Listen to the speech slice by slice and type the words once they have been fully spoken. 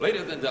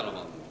Ladies and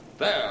gentlemen,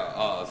 there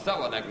are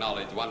 7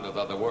 acknowledged wonders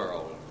of the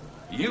world.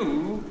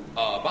 You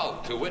are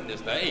about to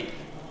witness the 8th.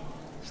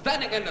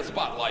 Standing in the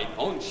spotlight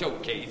on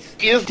Showcase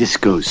is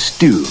Disco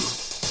Stew.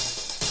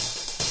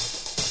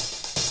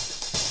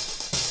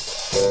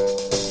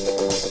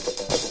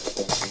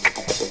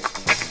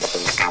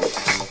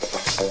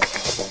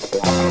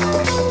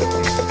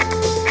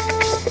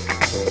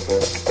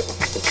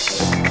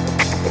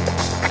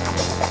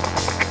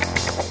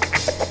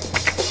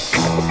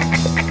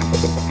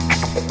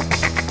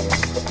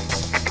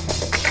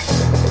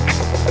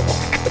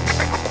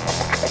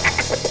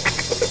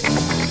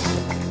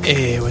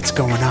 Hey, what's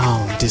going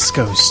on?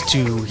 Disco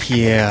Stew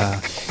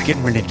here.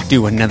 Getting ready to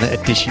do another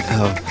edition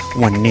of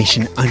One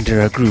Nation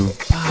Under a Groove,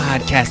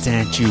 podcasting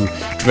at you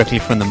directly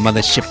from the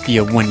mothership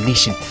via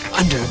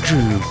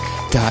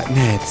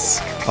onenationunderagroove.net.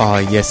 Oh,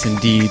 yes,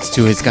 indeed.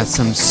 Stu has got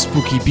some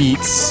spooky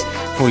beats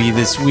for you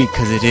this week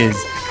because it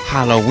is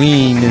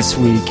Halloween this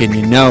week, and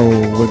you know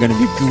we're going to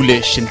be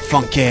ghoulish and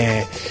funky,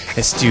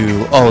 as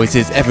Stu always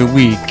is every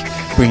week,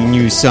 bringing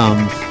you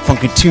some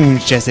funky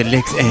tunes, jazzy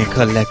licks, and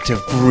collective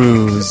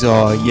grooves.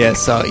 Oh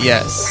yes, oh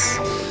yes.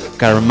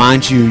 Gotta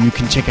remind you, you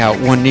can check out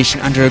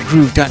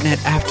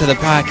onenationunderagroove.net after the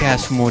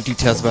podcast for more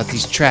details about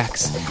these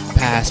tracks,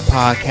 past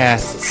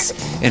podcasts,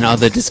 and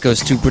other Disco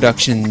Stew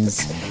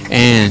productions.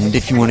 And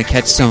if you want to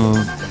catch some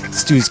of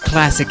Stew's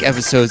classic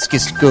episodes,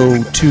 just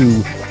go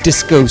to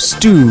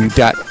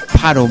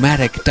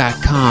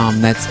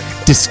discostew.podomatic.com. That's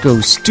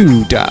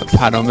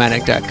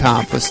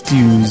discostew.podomatic.com for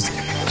Stew's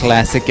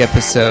classic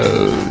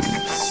episodes.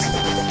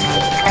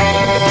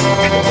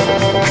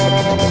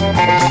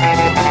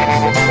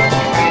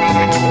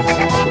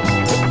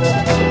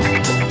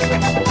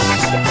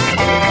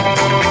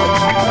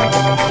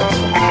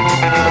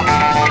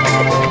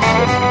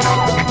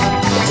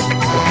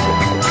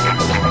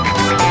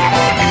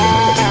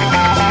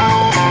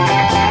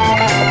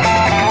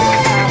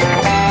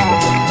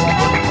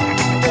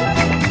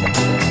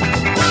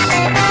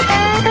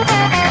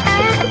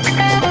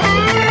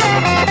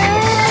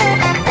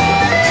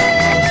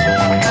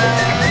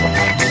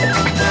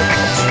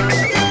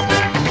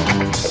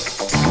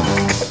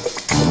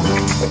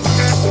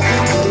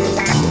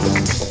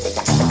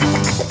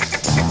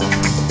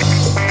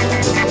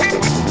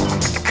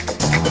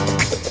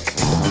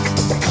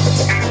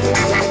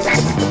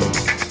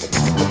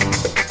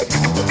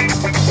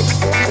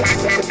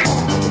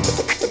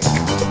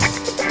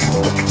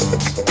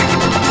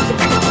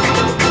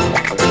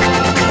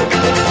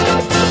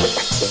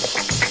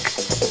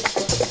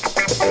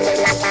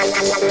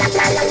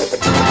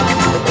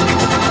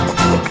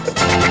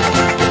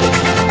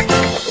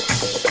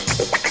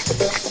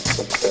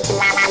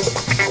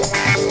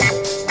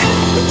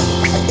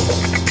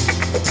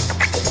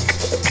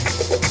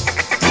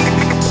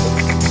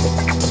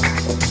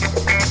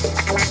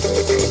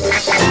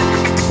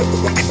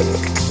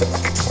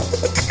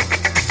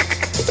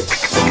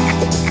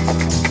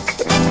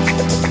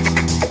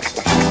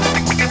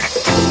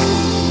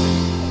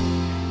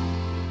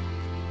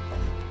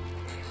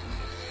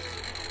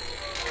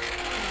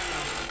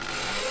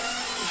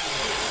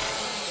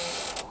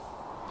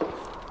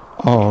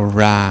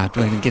 Alright,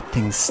 we're going to get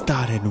things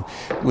started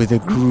with a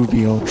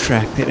groovy old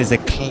track that is a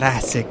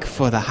classic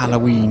for the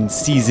Halloween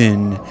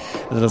season.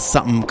 A little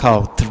something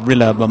called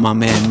Thriller by my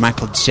man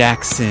Michael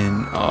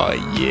Jackson. Oh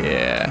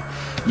yeah,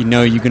 you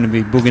know you're going to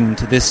be booging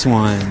to this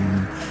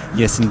one.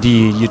 Yes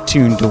indeed, you're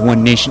tuned to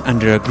One Nation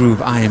Under a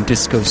Groove. I am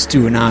Disco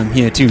Stew and I'm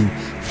here to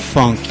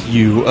funk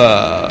you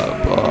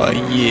up. Oh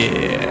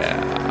yeah.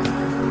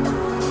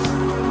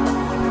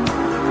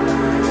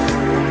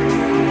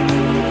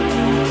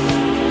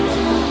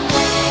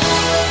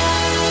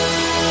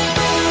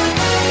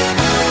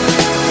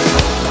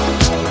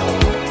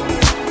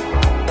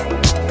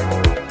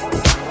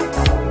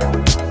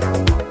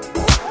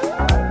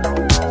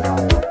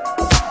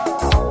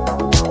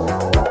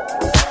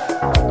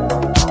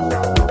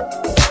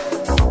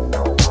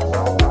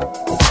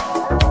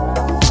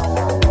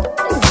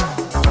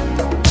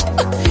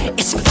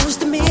 It's close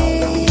to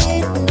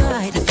midnight.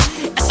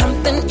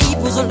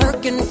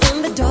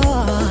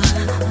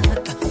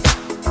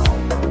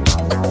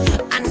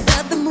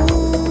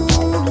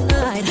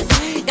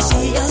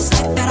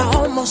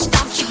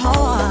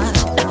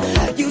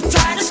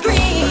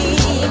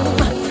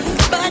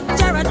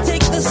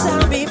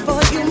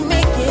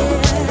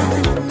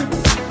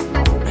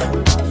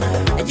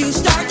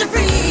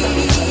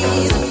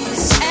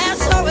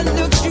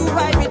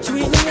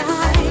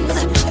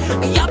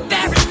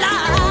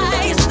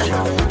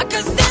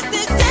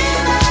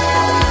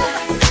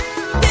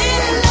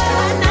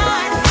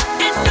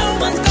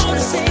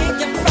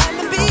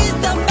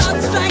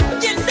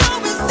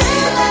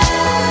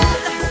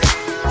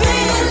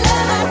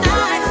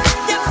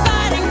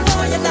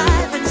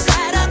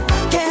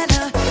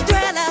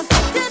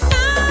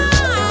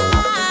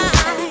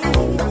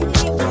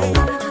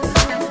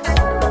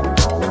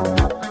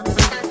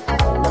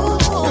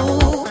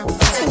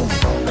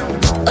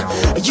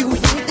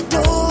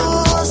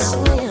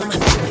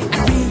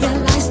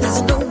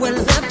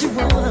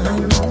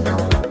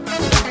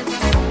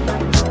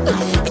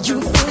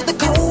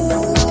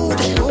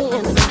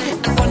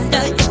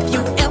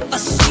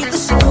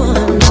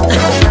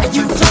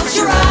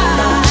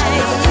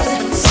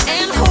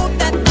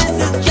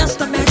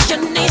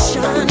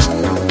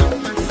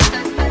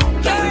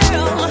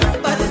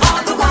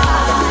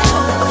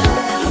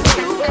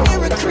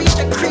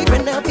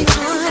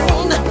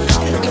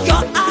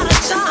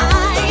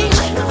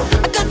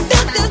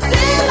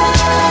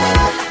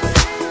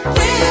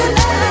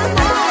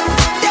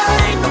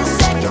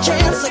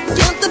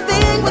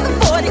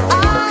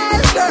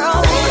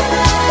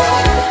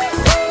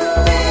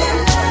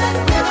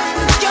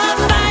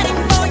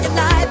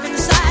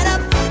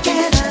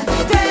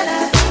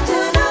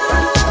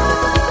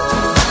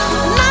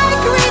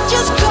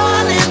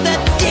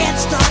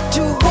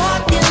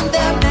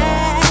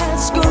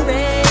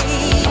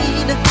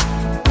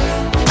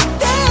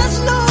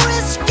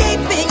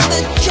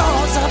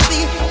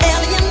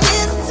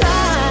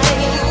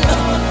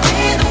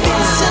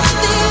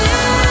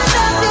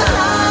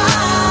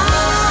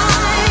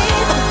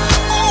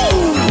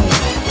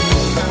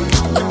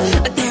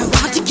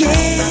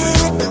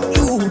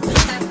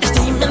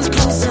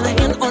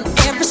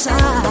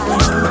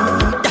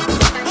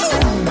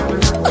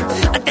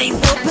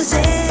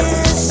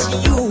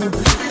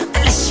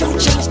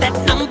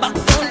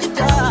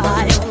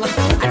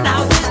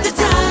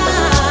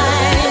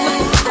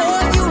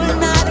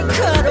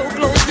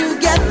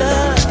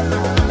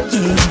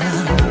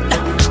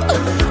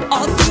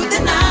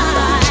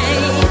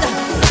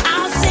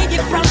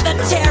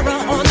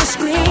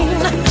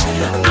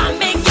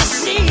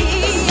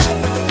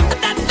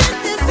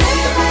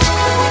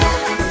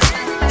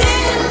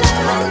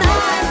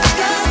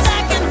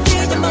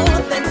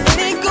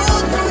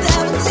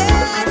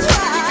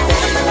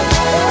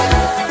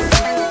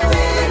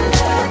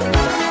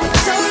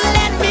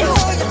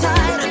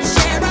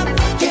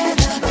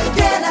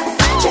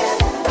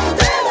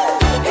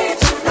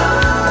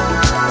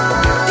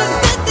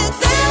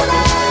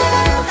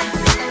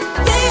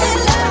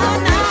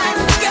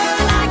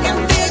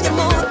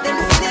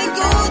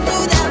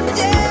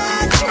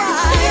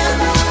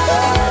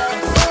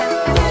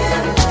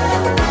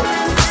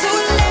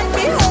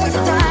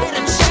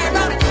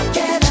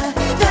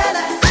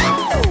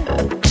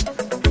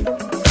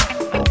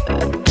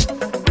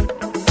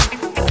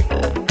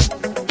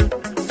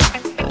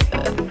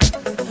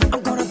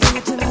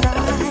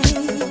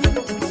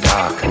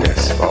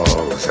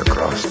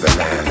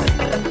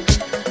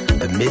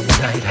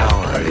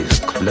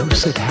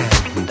 close at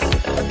hand,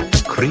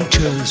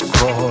 creatures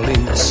crawl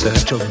in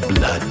search of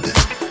blood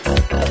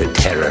to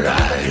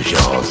terrorize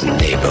your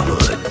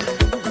neighborhood.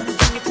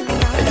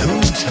 And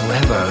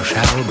whosoever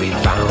shall be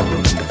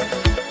found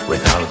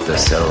without the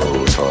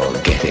soul for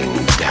getting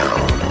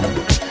down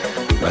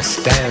must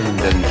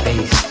stand and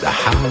face the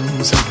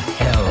hounds of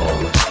hell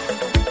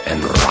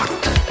and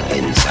rot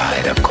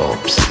inside a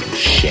corpse's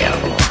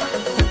shell.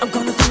 I'm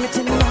gonna do it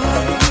tonight.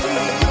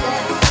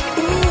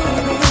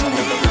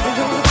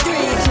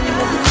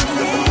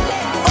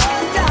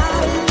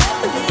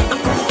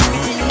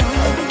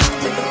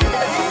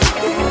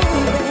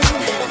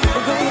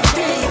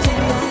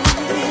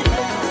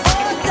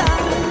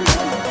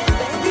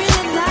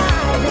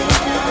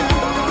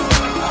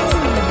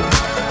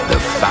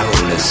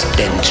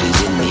 Stench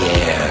is in the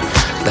air,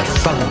 the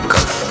funk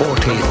of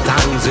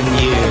 40,000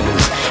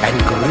 years, and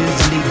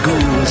grisly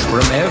ghouls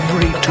from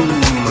every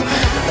tomb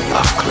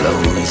are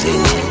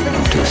closing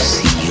in to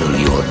seal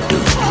your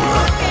doom.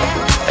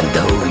 And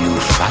though you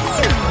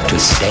fight to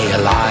stay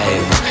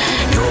alive,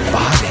 your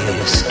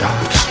body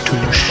starts to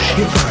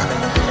shiver,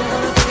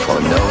 for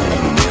no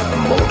mere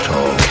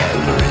mortal can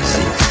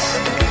resist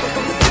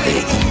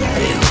the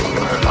evil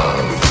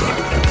of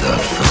the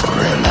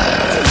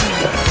thriller.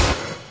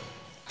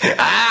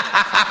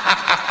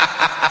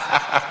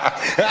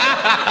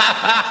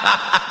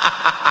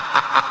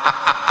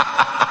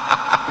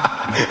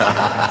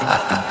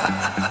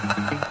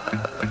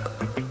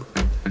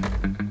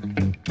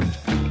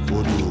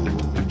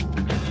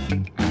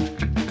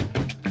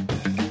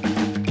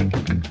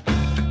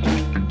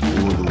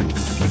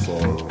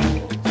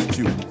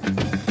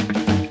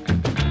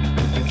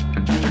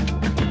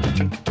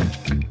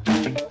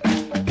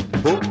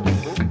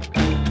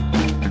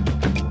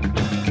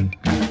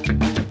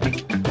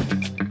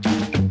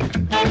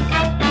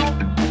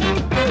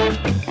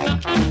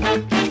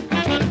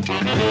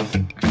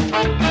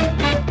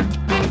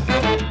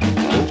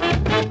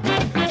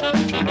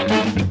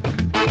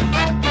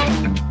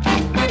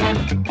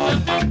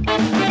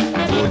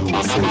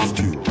 Voodoo Soul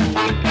Stew.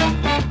 Voodoo Soul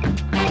Stew.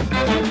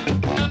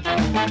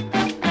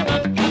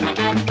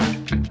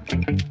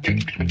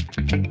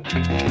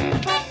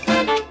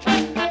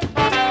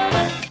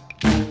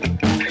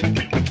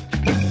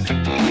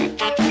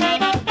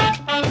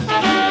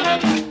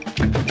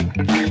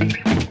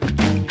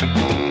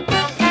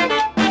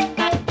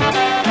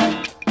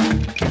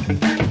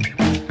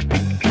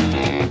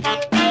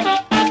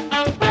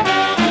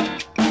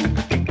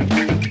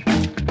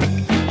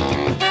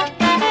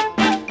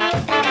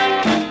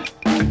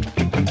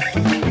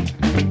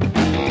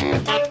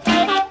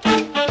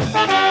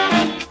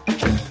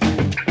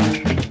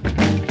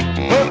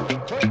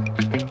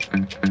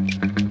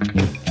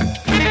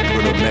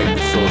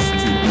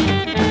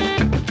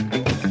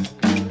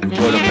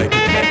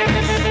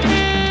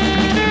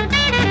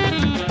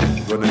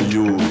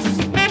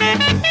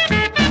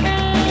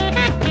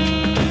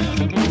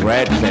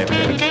 Red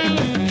pepper,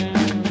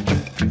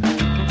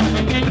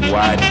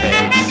 white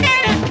eggs,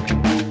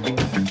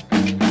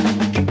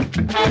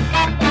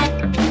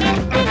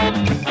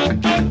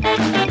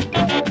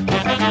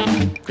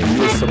 can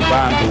use some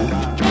bamboo.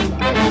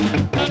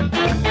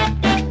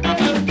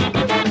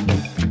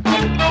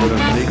 Gonna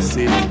mix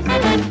it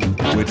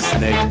with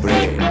snake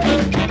bread.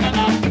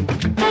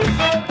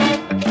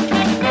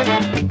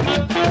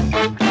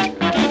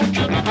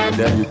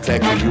 Then you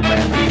take a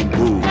human being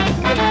boo.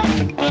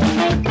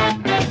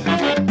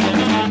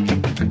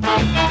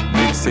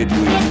 Mix it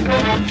with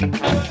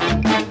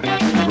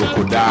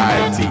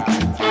crocodile teeth.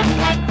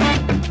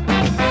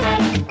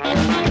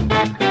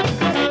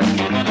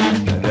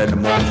 And then the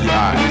monkey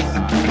eyes.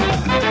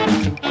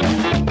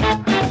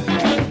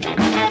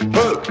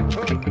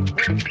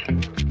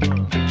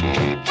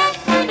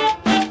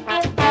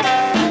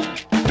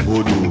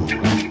 Voodoo.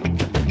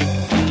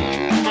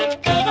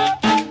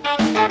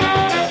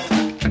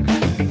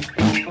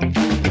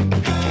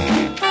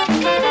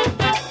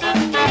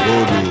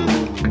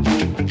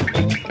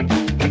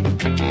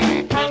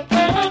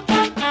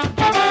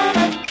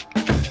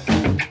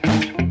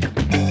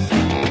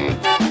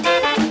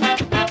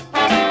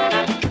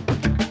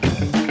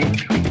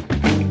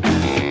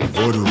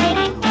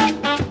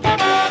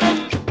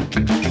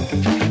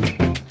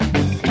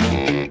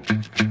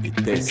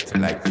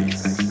 Like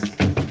this.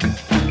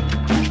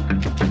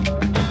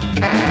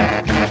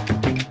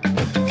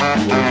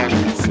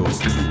 Voodoo Soul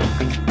Stew.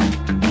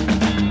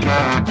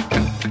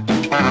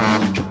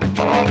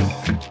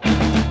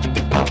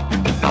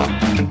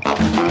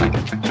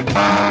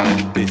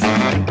 This is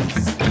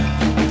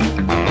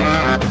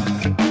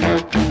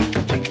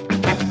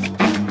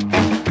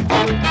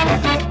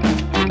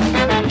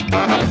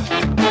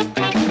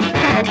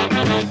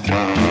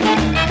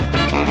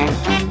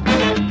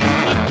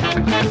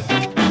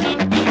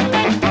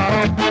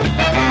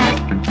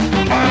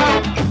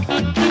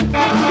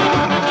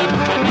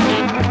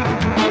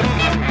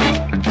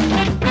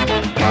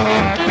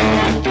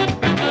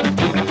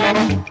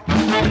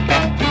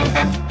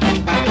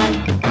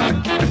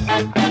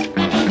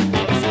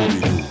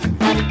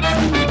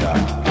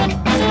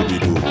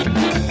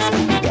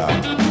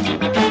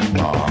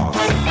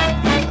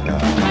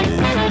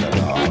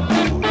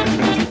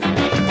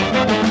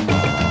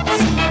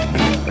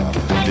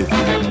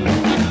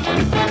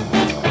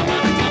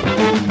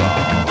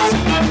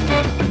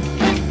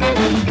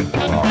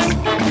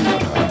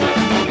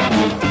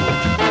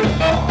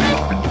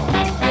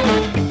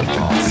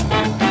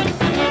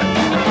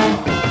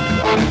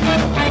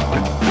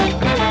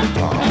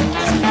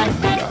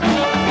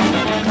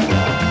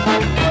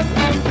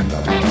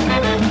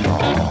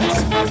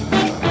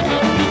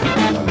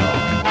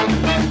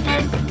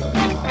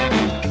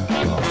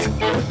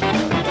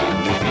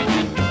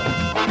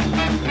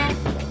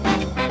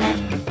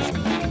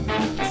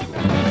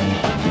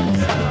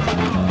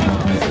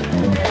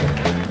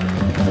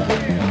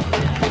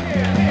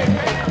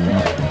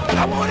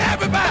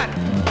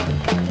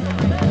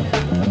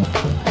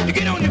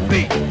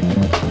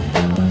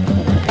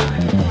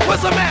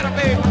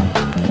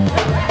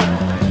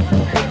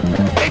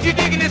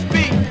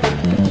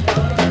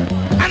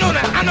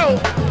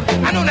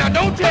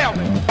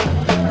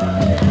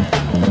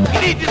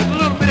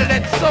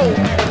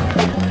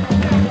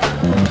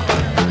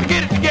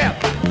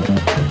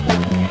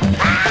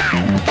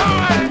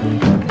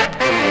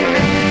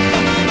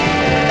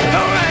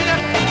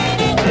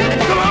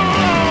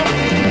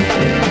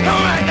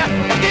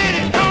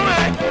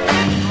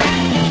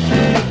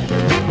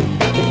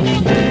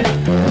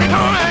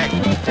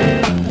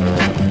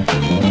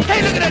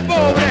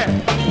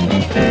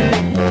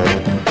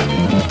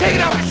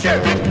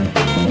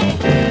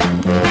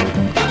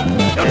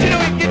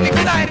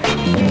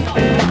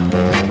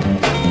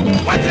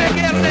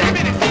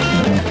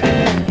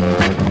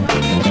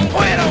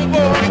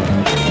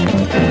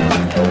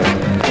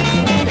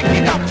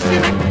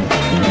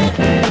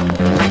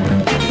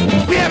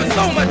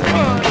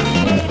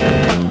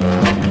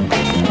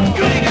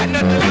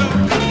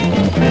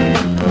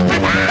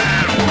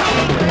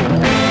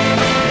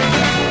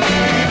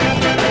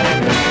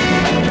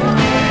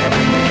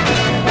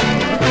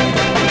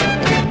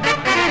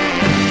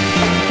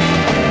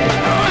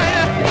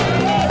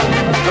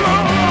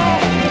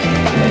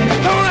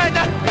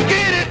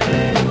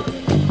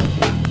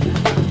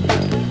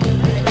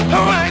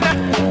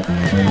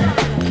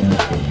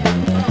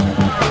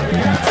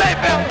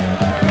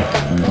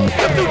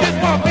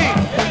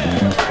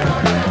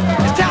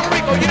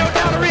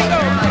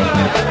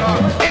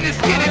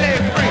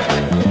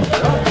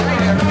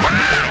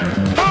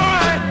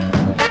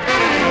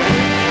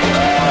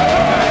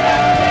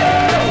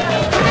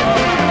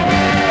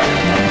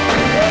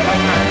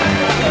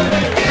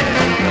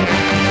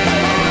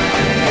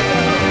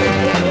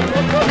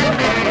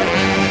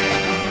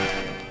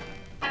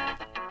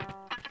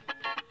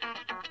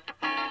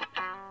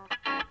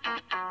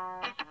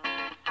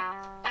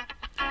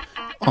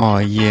Oh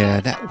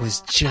yeah, that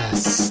was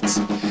just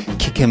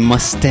Kicking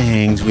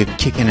Mustangs with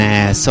Kicking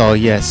Ass. Oh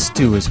yes,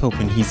 Stu is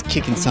hoping he's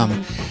kicking some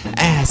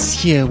ass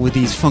here with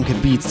these funky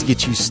beats to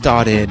get you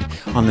started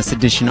on this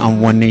edition on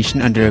One Nation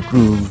Under a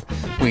Groove.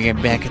 We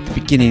get back at the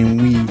beginning,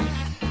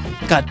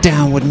 we got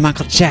down with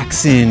Michael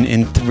Jackson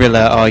in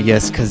Thriller. Oh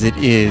yes, because it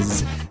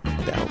is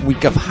the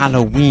week of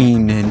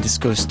Halloween and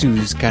Disco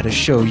Stu's got to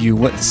show you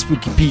what the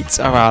spooky beats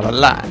are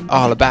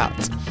all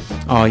about.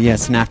 Oh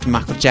yes, and after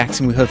Michael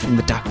Jackson we heard from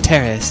the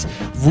Daktaris,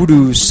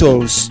 Voodoo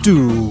Soul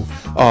Stew.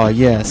 Oh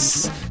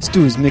yes,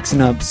 Stu is mixing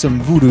up some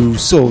Voodoo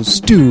Soul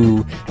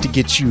Stew to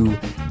get you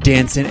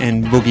dancing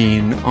and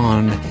boogieing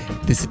on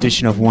this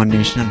edition of One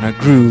Nation Under a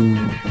Groove.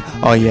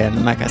 Oh yeah,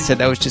 and like I said,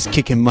 that was just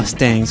Kicking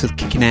Mustangs with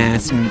Kicking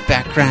Ass. In the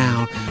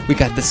background, we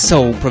got the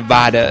Soul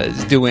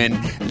Providers doing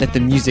Let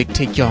the Music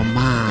Take Your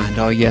Mind.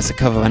 Oh yes, a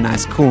cover of a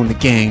nice Cool in the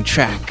Gang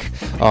track.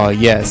 Oh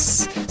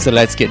yes, so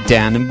let's get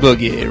down and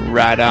boogie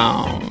right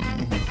on.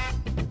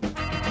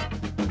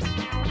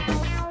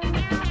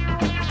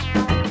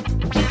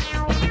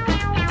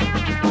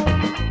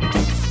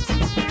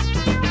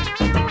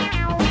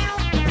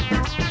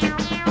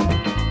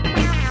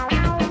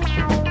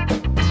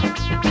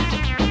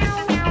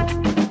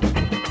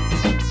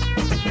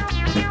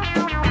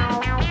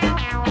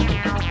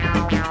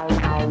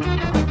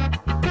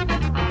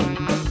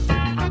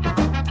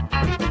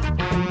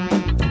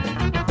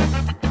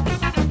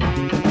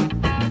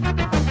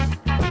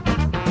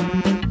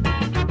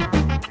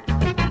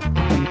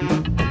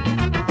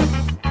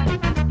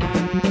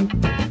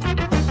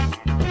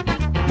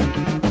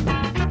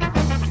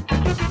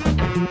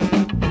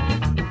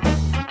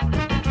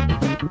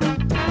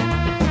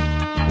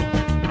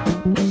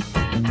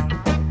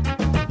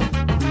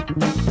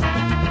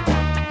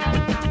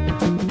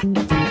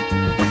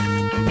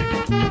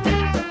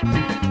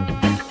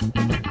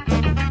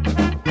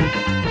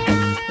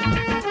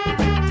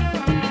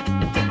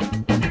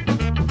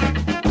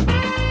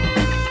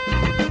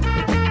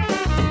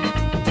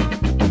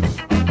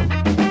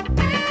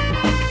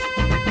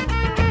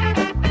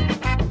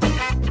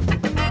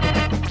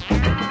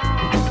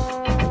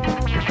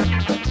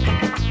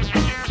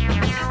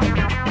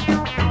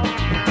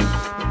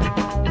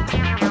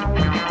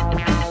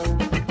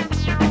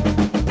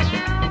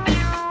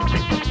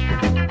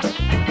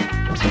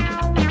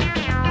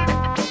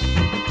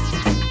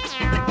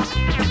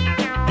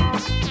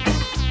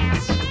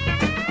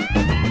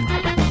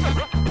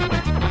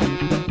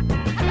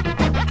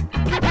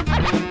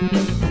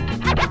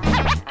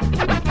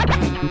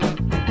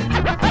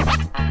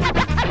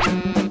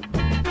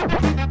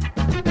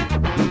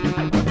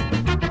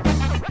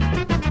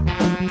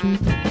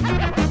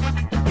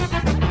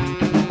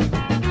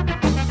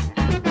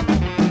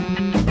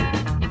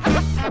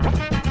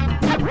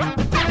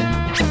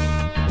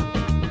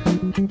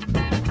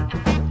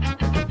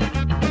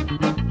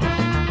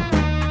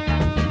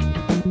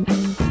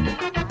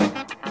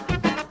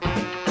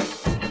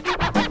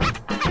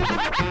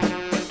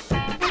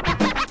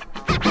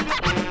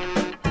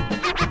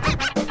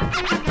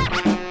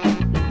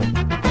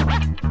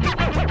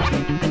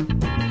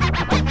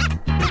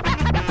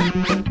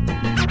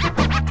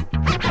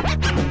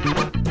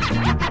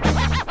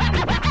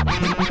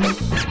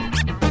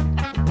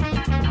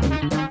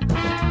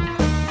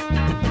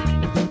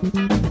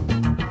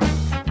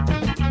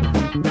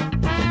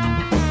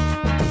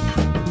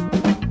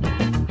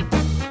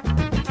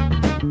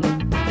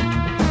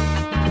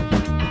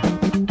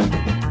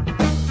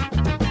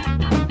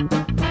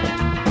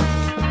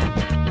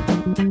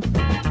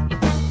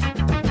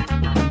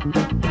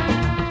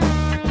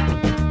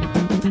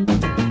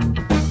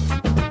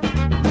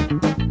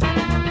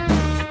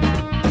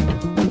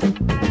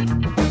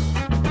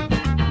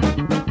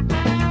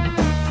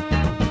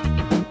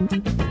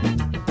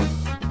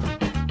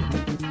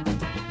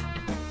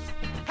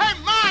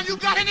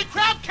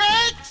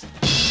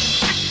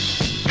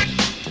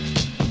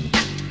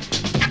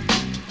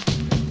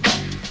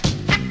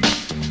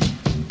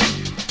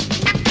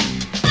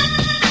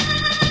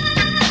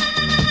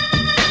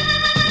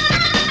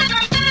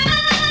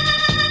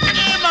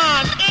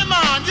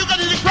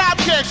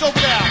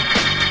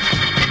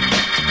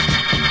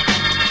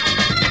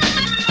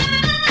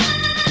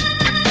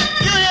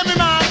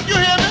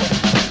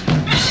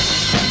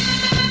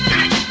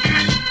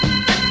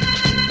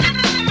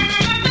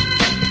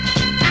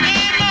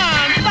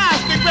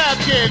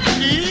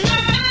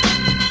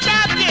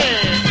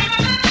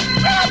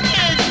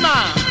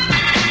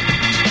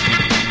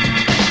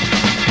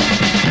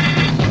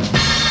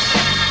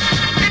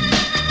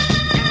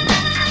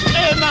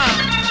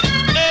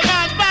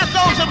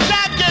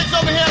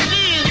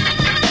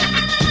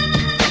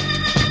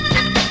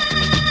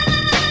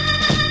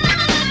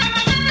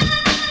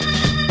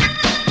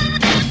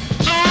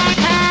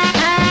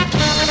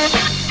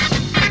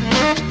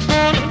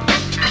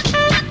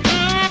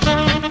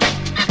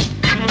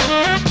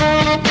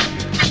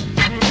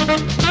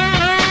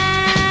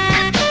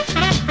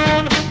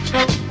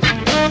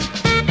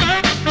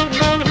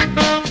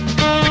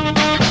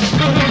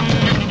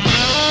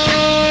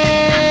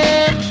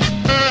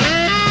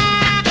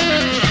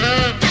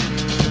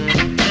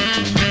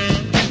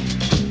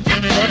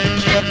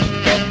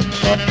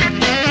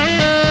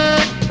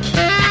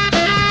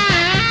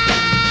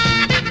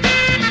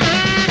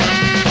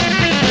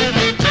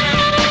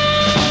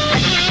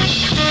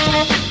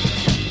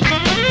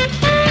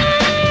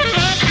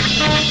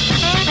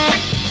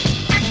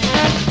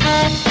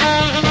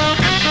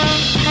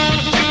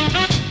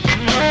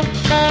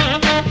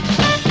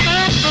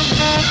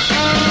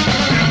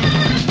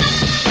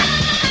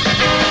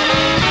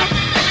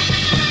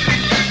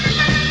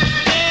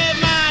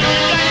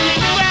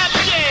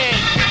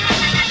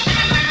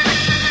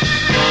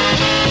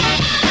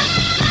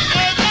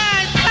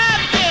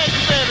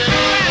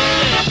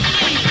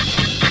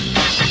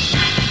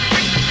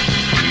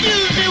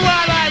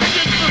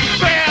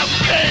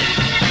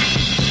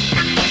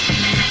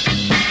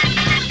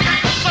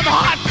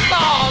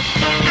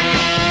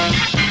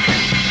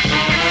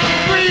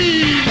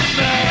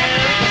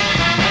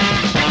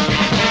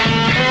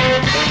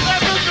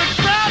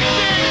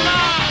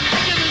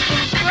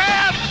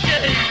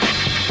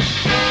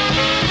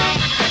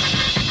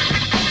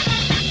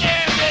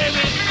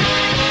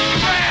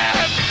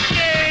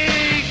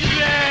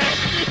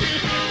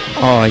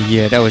 Oh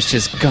yeah, that was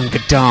just Gunga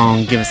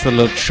Don giving us a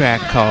little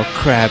track called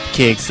Crab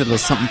Cakes, a little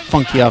something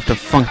funky off the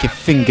Funky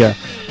Finger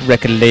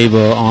record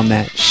label on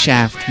that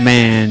Shaft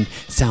Man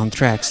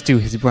soundtrack Stu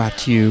has brought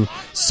to you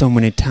so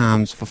many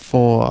times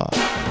before.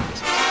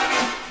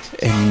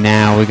 And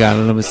now we got a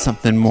little bit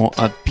something more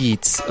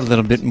upbeats, a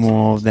little bit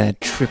more of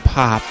that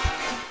trip-hop,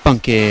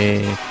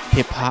 funky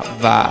hip-hop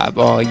vibe.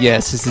 Oh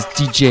yes, this is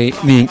DJ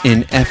Ming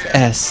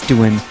FS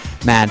doing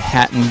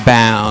Madhattan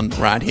Bound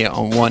right here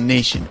on One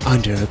Nation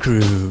Under a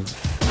Groove.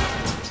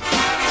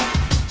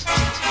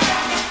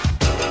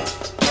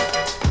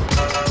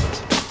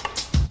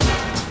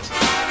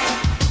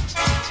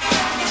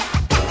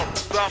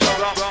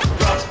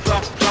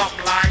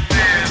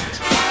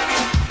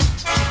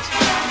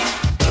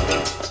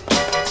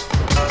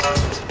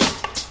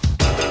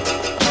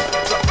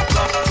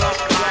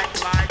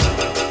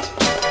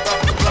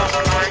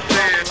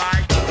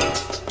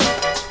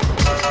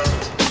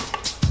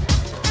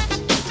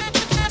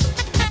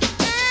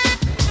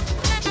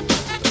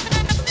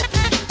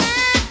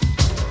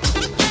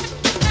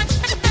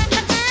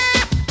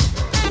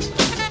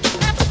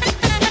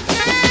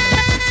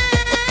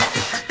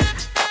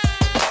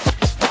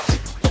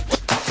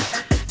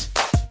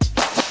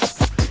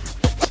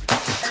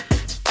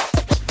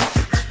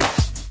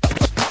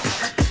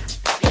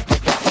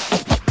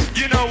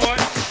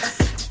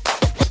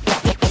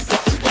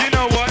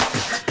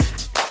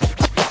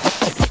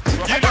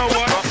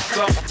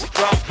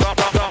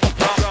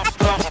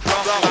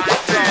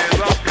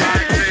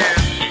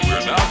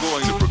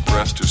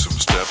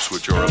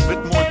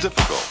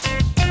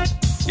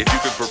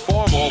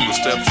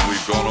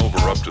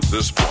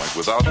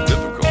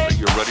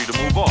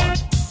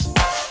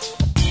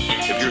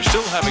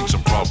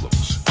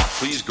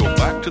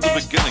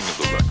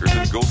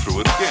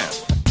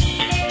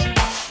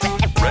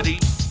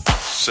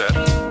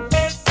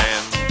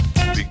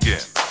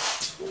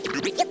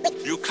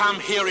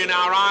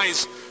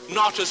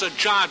 Not as a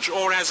judge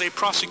or as a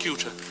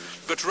prosecutor,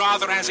 but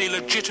rather as a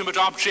legitimate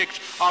object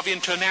of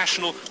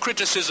international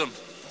criticism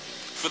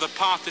for the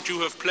part that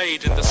you have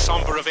played in the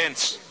somber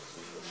events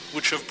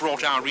which have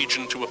brought our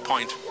region to a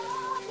point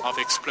of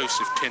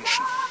explosive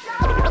tension.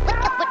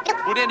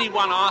 Would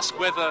anyone ask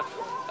whether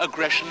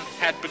aggression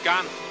had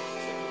begun?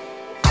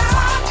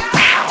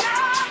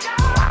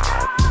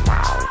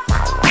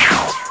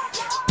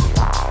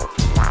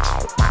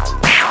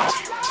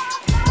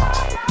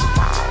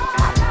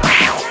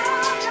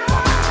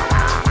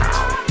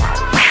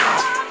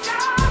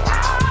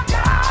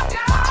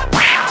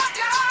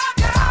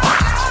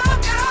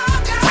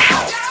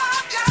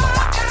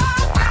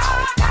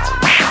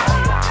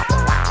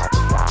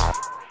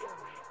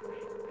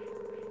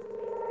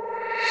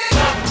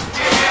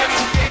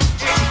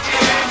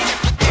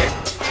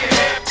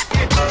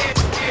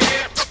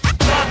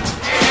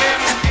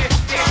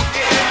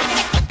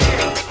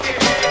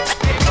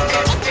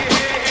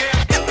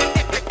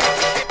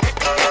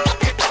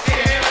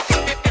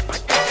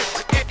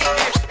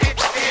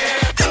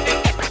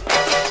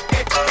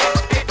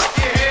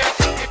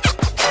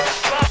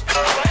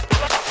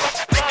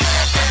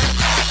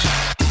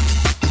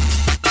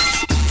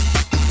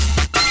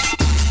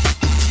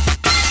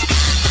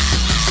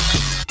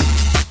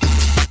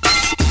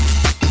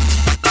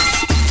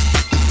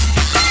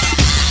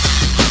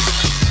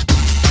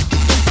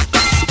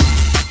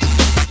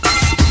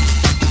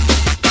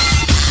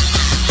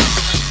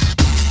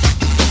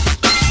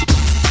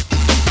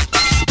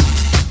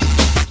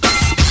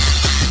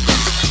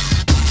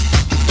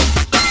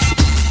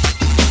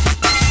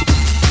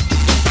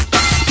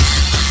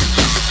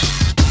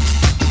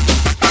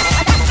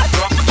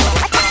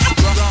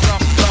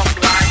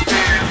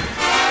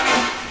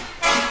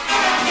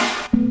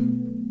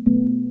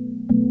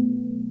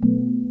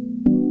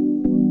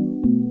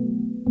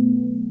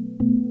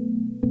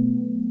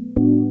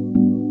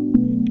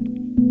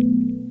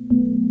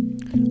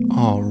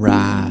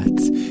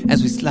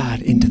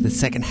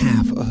 Second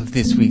half of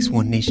this week's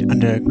One Nation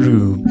Under a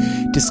Groove,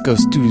 Disco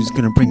Stew's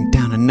gonna bring it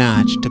down a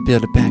notch to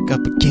build it back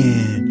up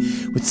again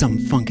with some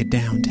funky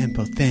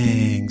down-tempo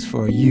things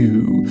for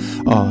you.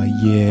 Oh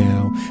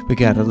yeah, we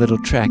got a little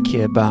track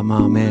here by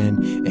my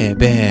man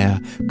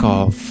Herbert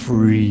called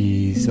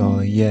Freeze.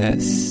 Oh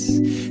yes,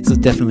 so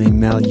definitely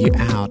mellow you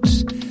out,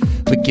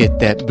 but get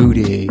that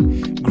booty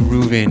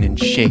grooving and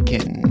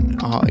shaking.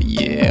 Oh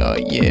yeah,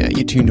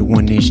 you're tuned to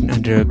One Nation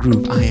Under a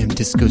Groove. I am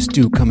Disco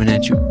Stew coming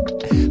at you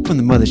from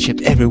the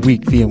mothership every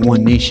week via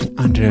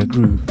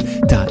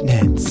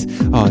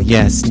onenationundergroove.net. Oh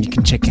yes, and you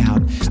can check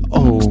out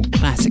old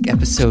classic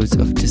episodes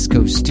of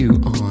Disco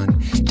Stew on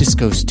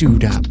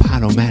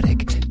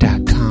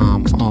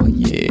discostew.podomatic.com. Oh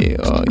yeah.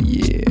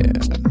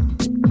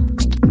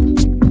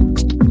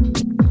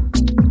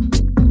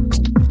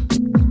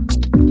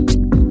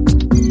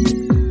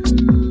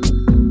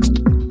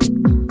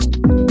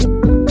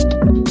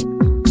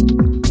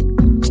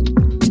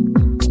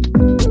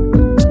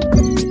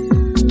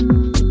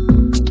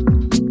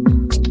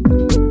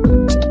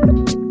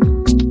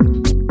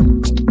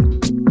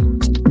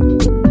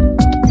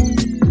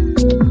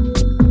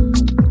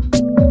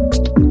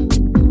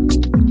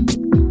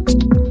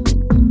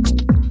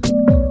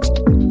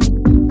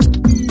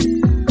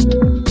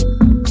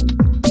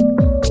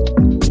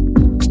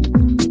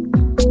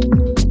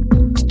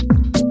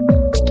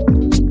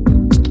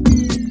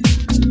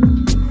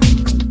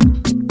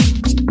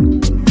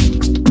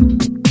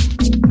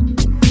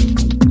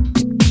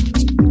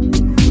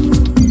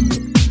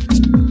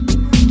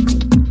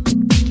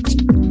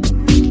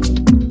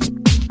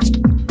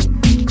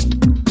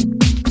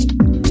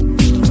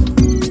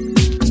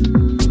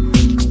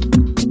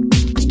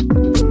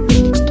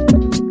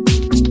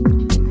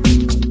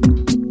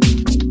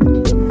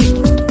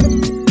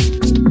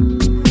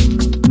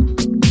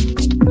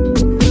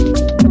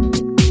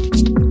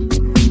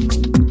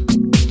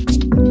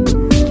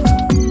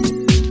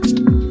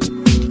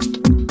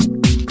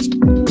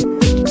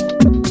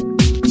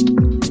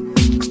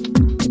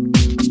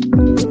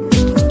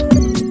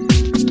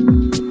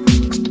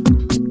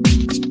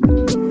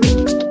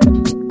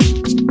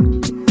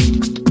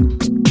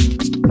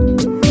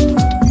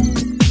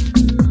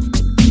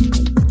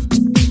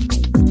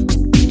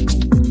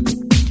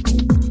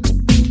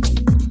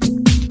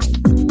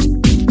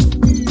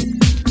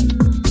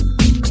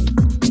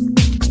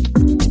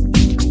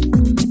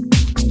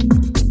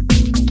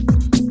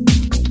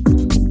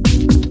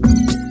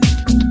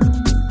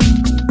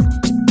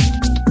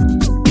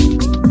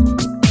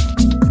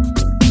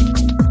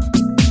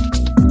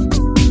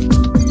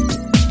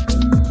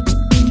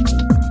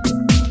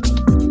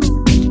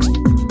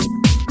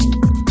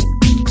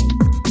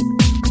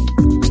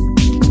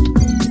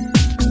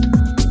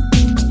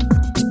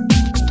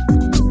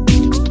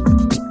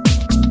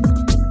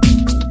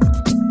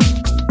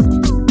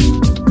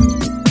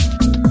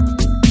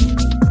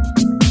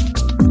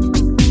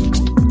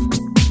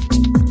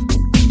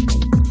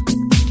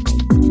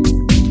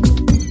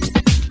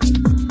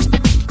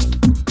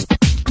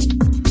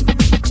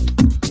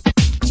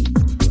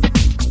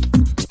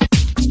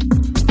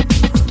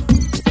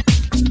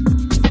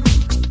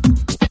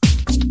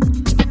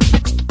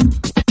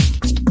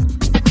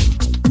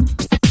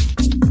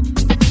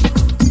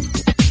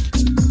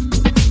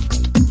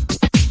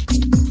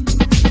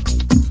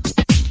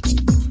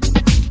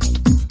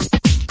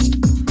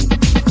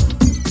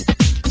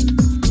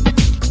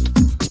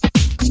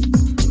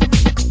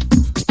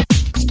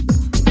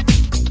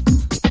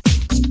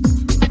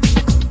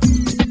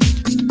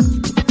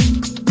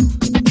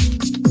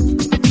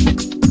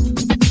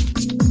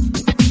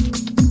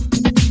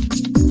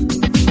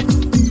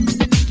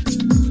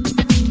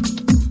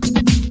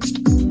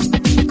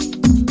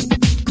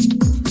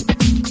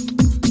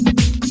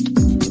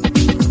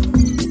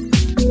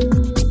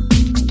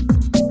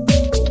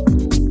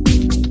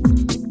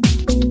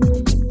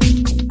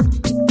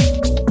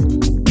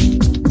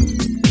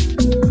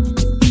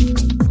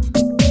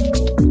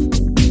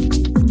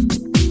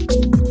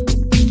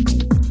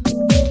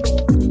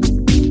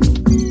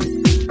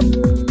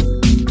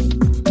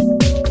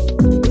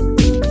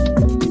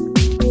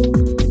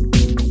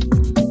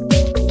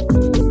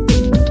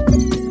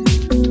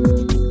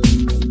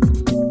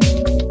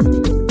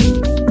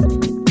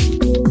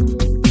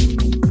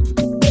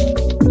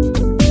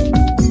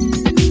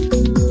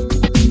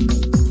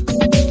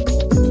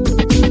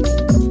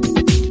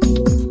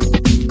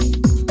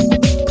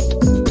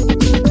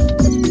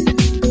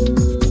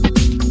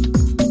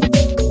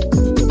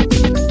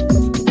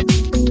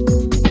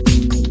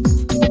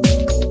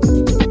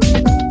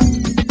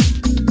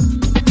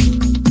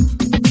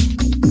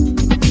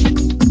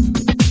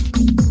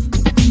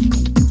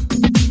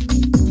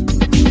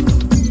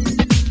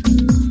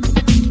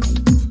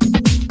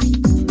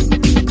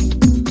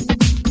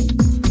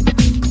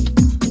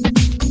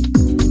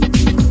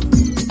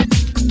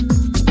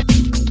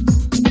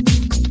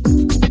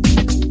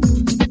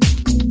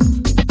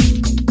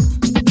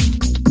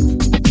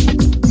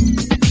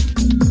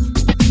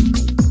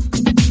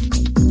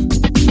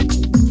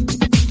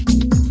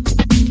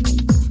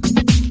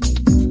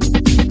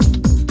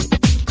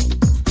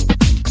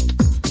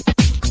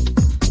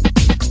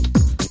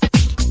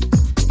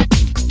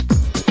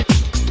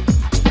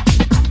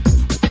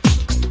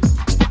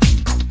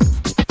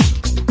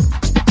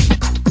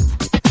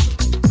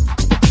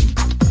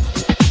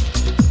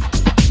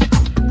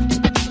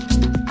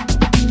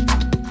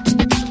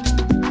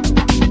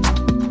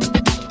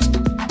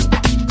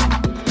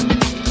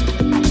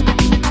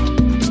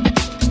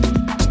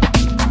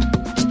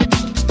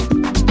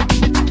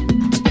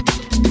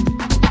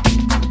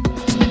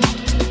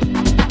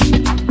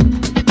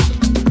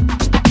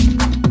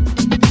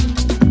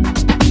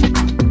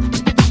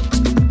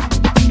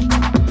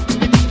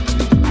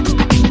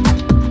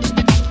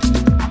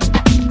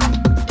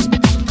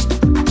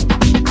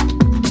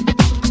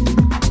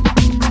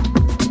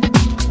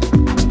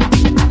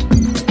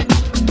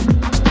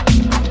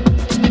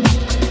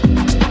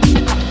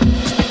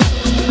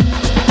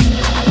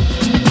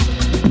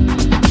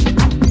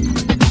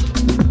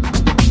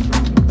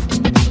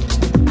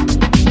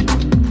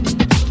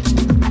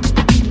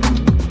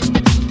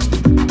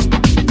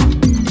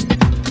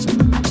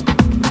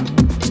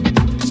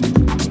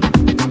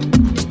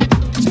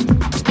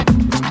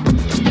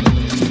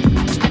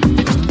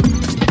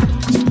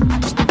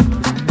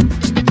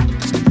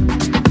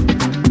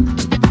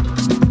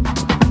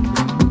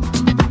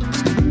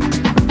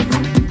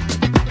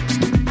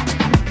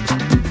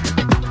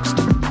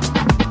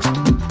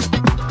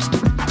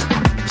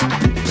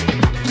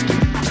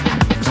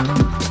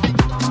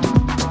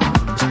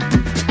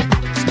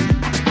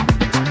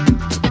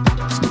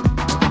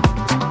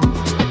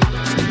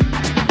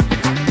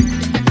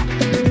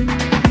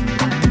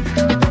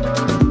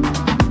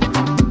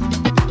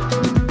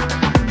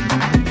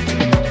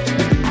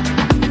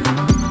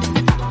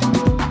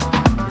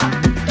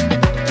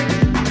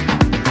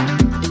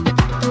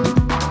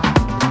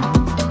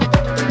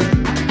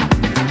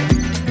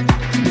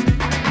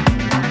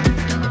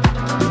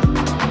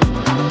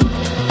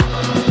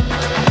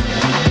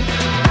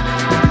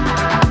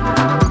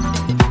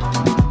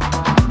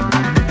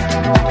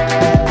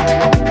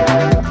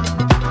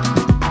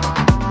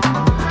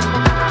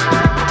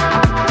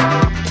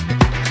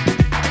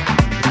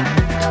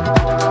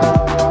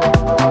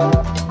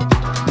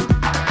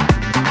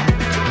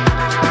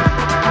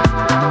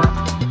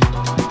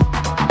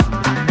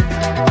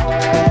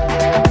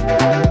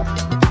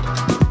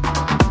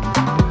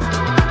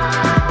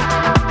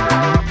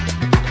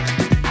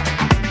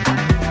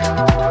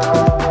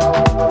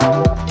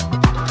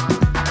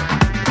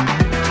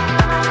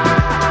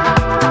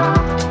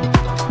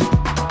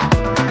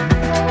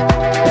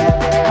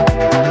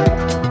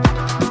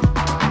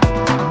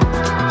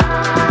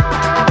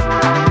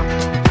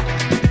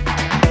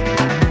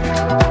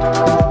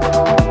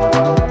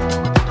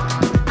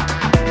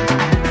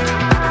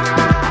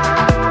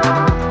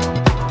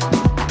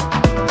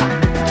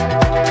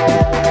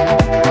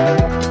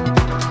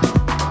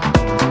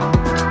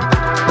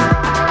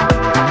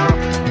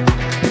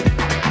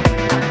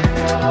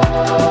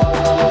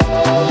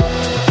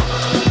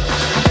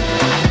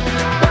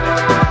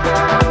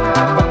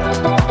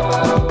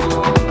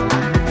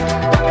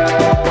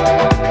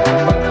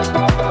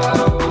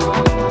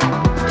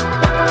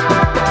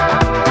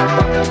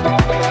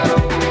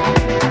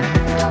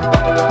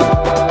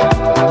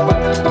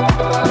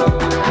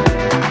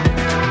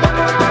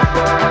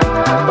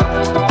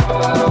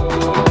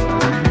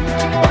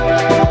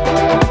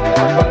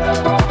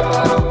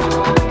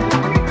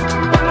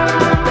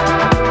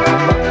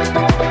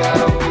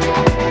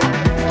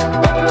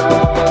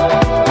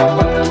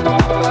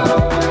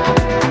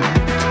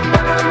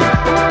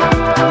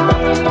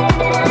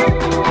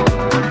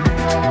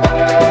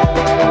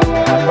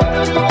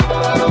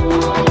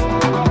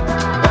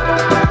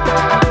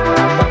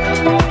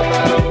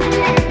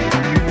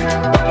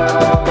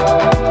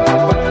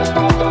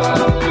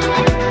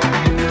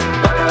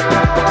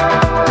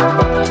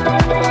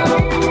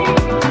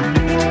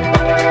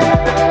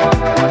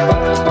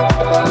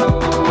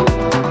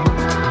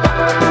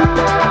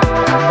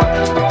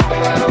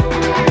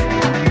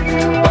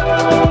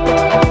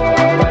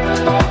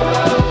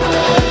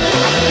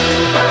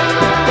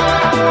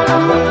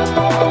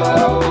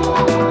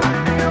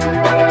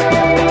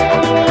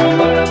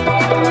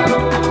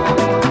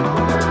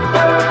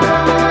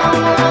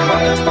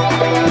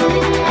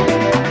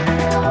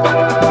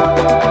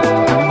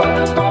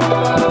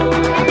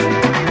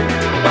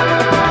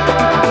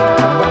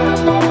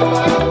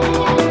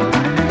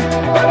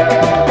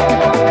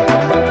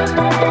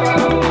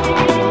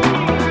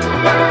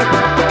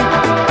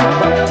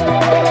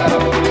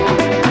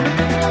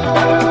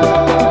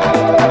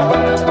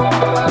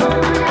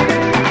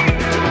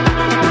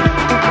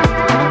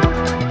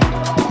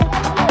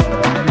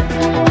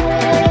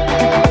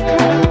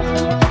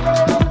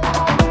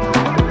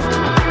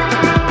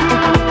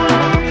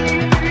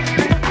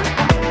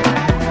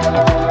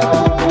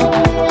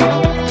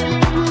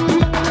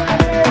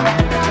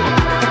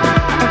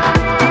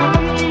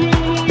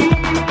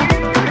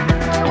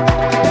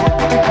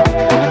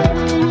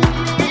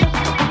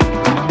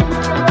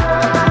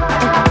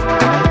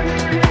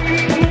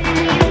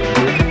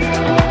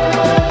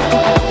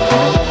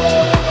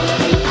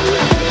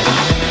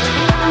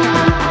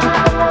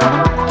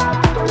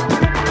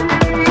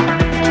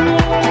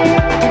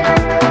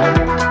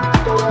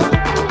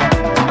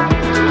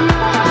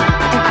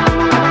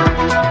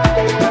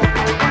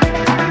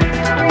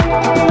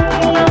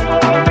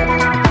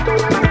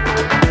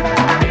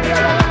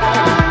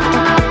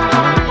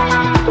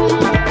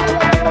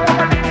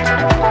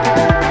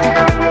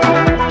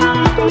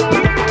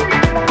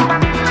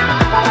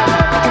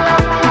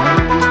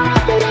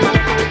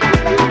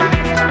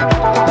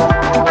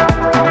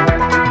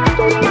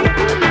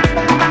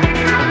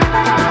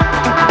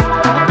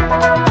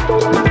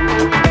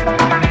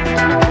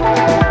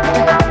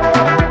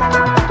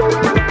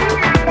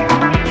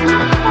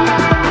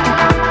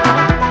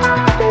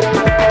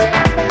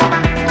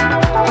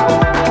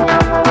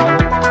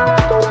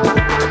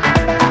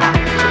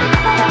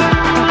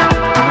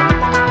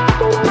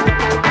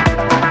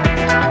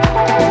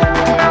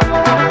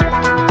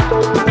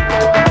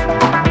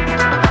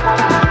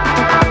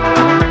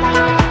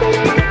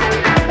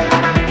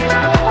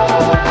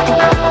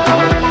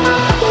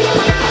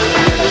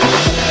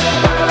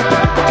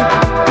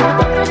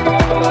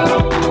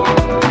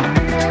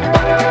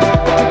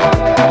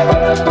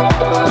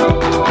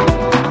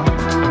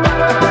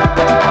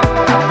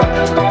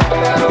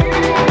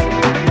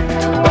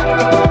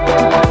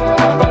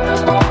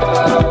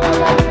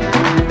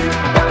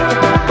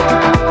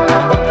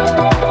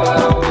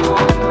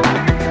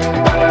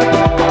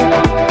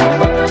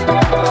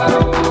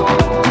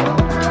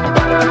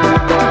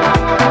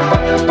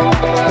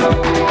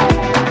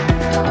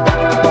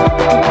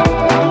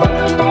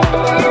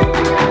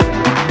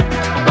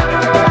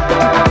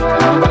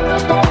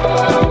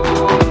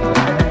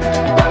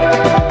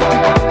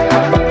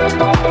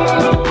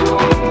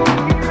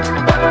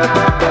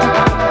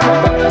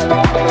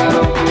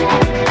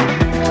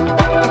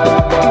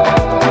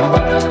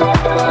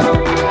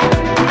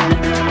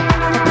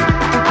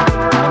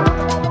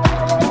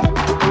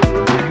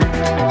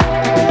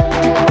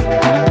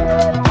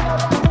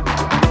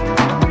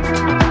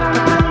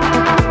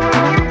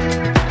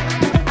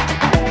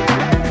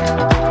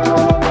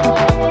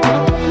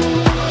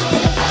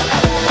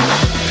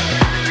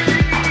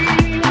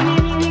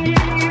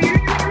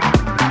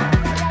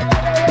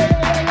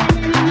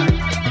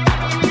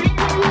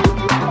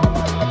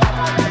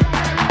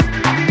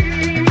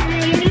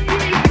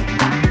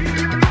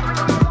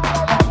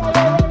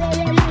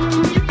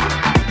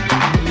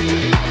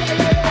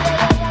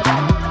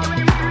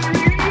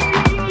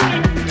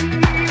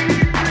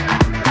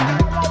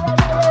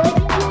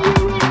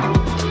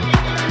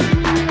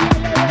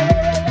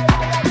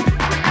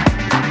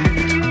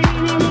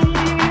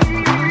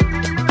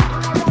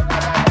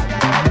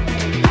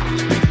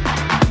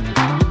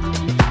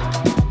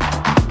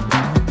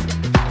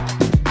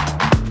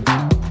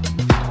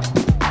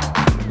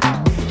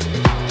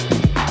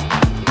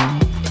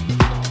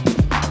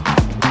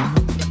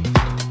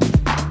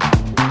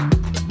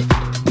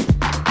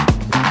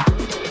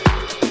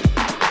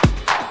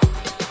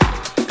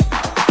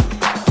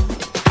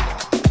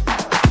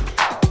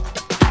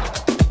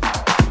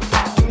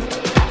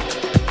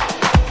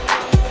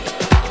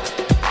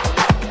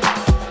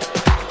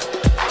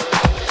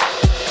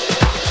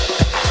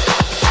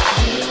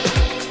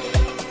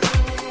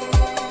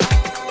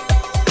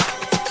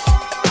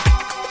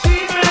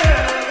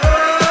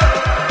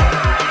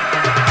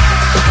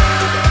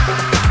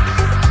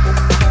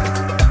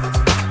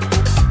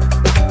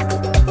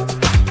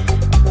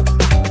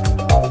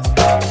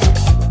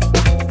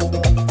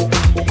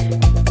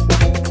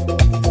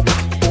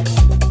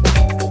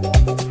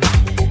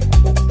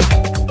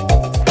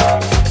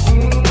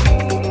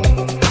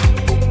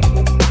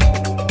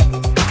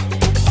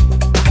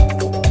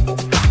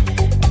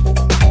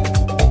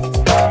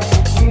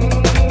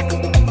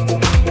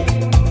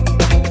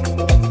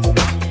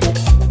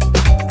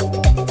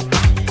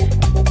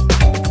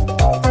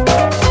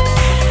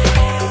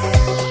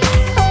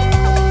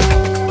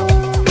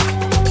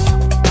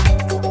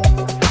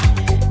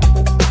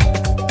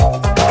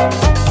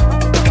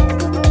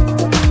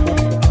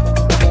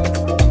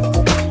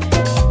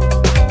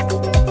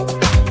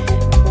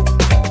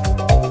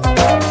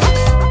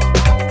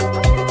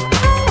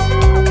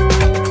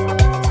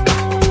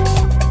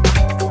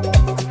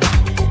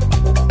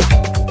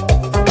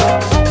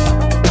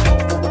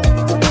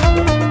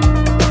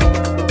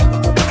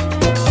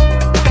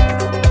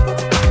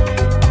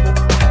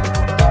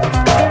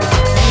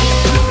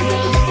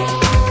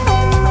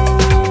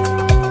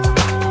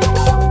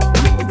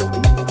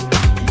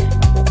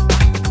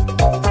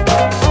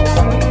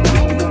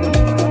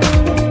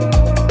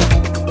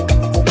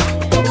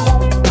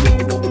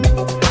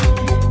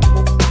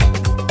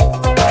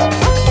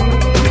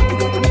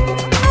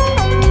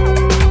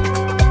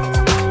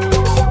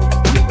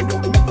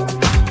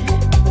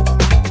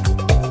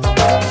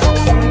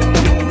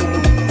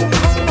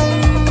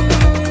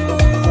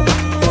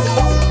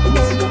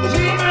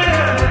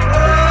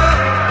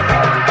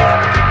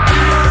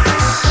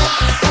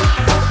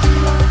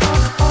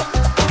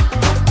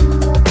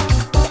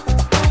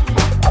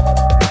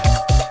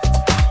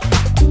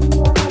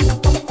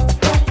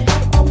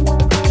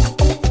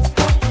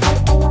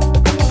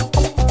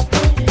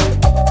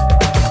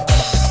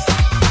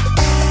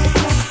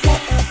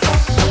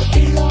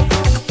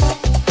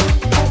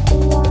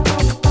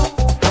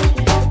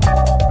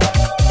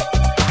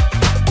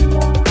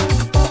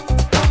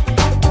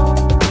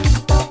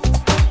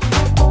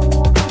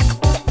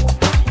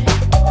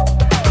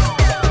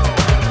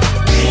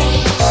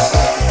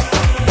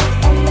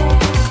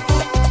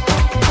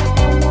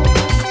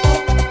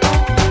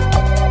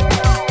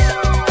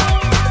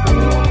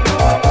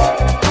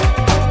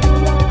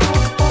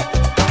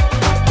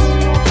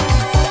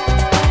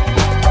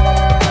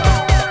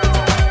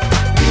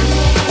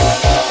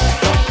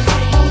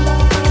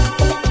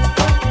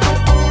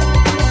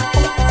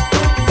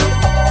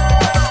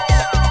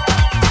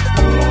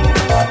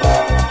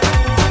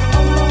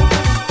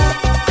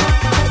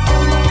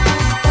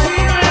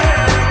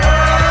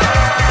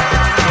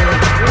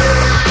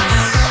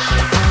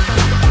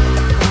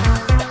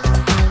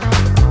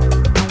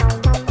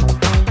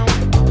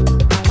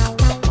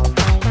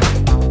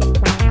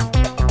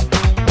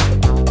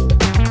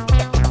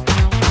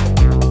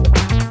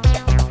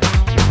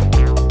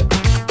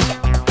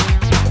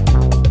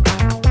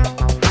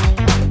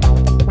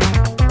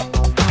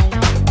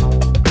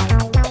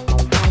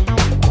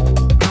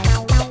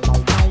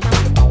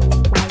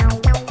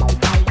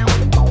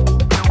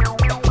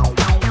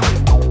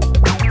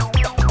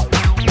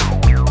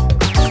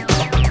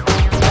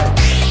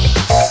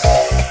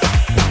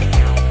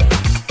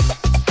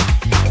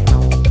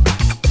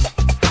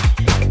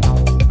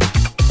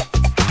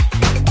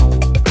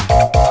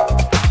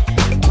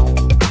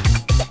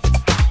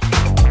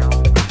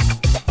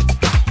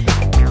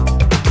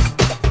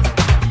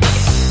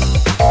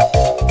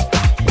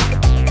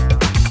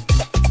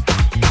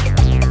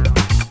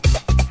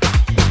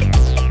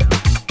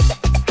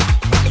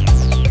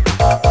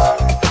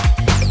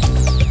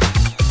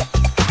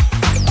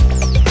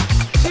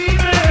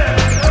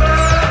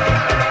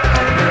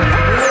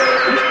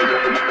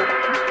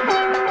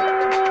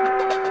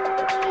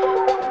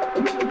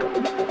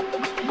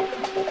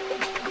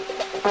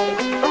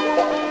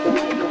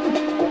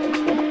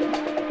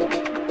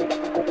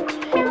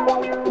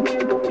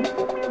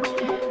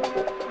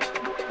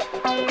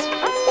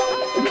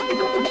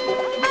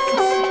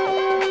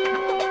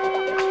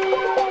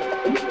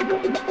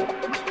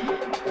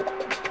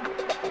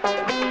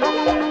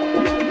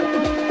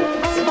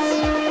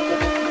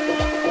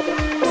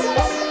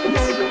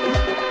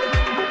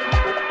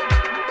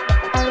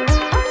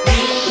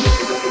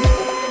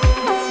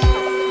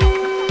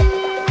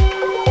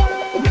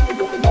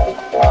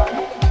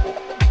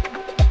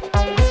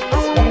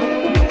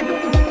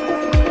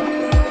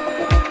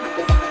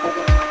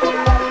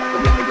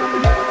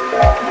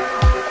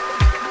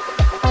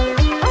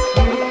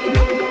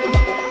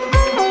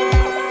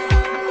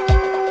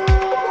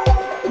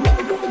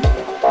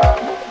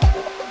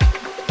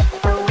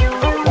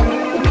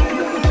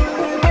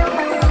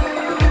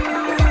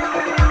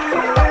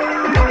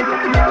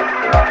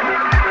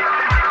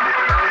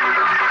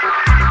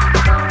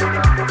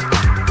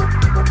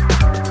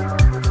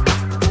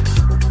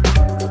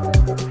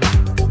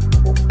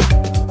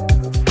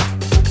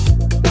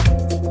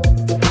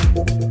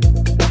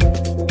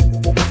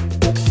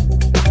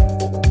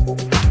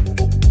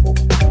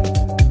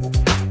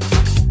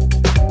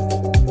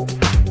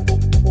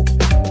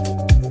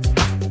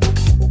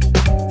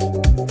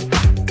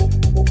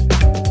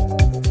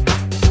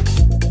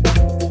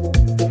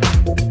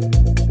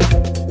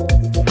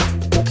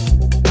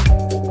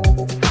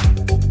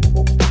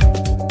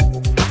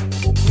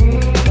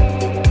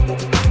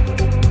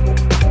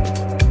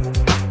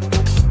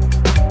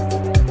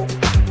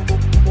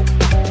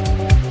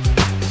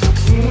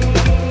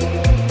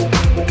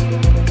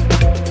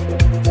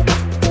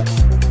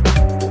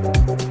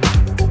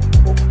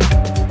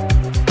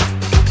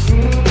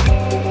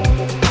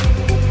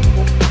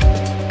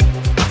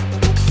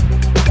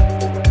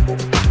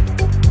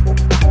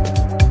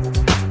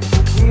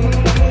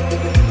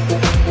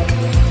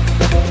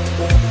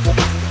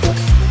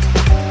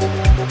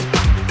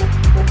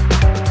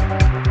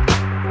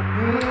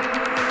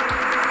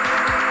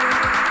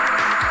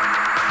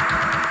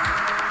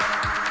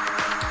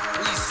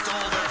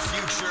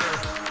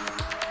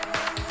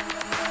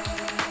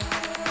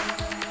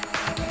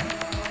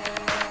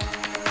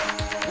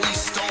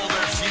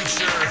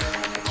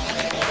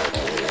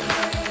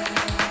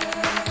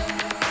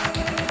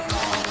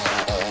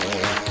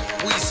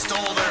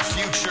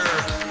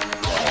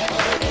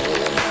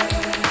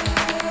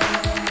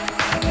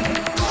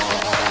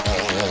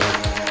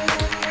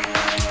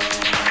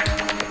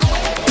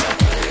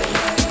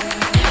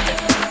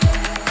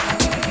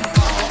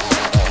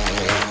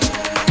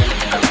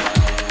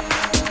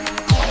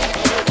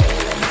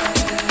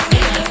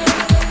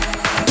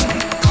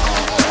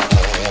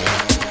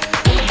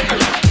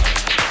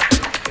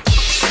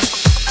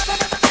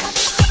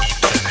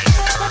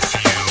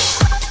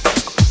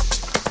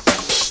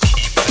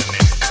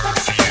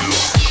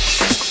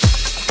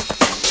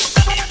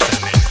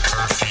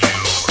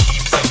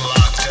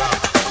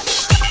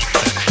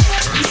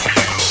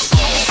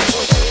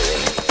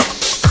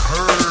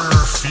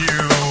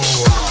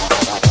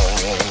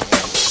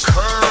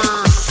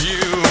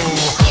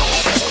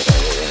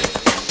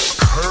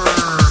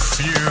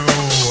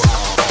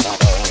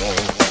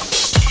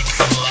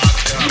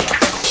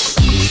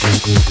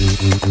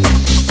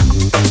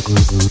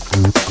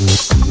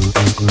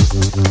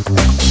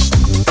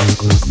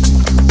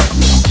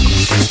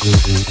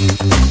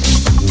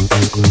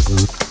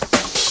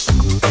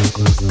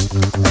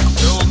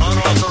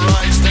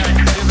 unauthorized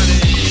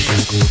activity.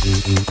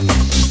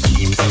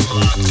 Keep them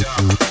locked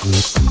up.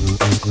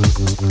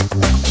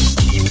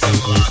 Keep them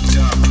locked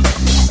up.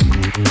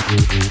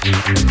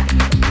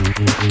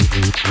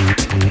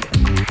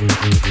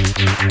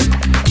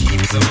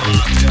 Keep them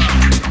locked up.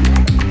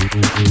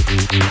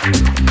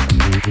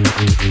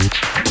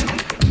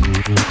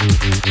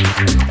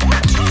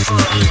 We're tougher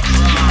on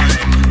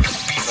crime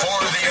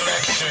before the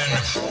election.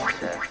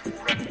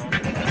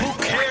 Who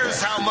cares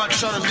how much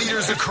our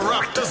leaders are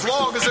corrupt as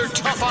long as they're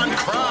tough on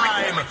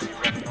crime?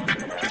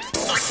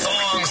 It's the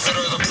songs that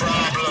are the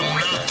problem,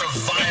 not the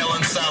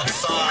violence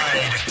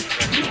outside.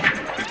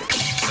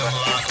 Keep them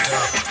locked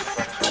up.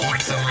 Keep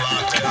them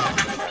locked up.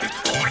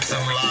 Keep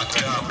them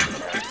locked up.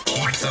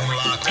 Keep them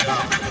locked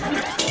up.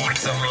 Keep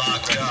them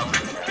locked up.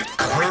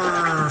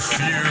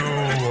 Curfew.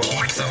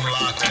 Keep them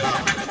locked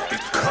up.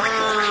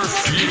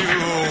 Curfew.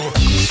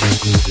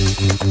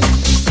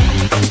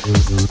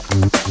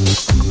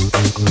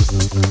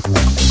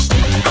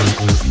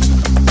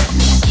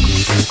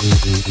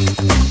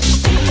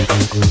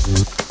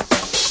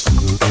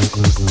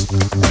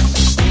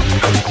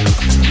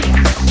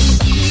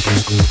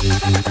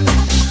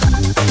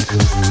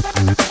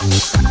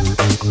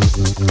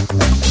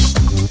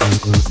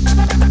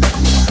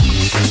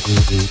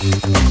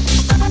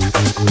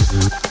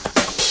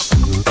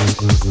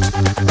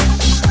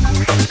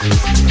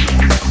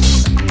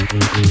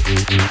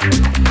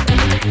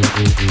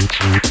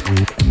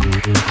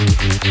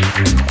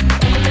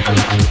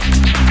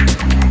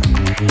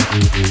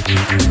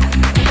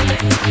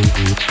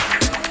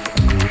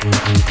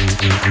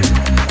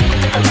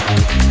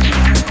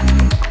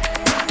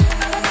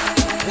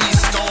 We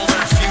stole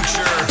their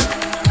future.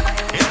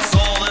 It's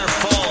all their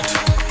fault.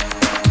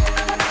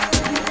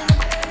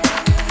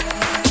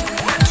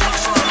 We're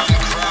tougher on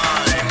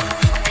crime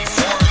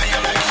before the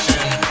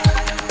election.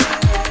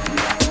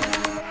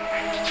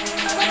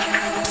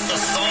 It's the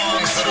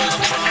songs that are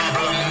the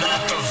problem,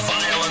 not the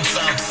violence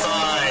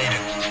outside.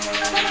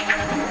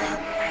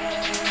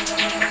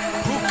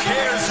 Who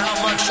cares how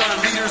much our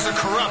leaders are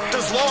corrupt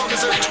as long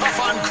as they're tough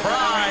on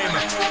crime?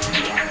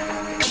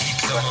 Keep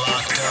them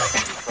locked up.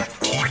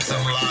 Keep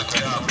them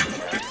locked up.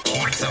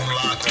 Keep them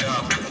locked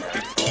up.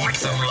 Keep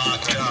them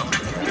locked up.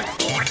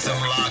 Keep them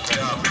locked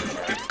up.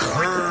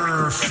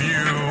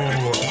 Curfew.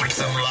 Keep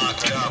them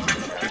locked up.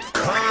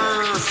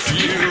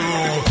 Curfew.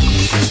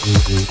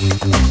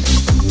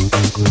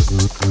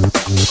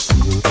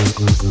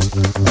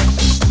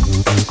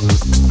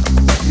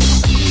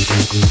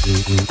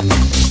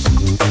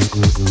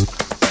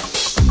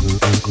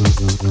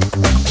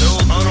 No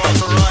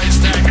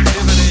unauthorized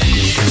activity.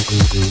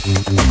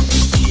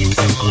 Keep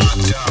them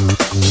locked up.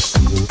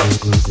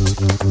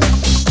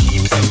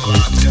 Keep them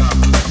locked up.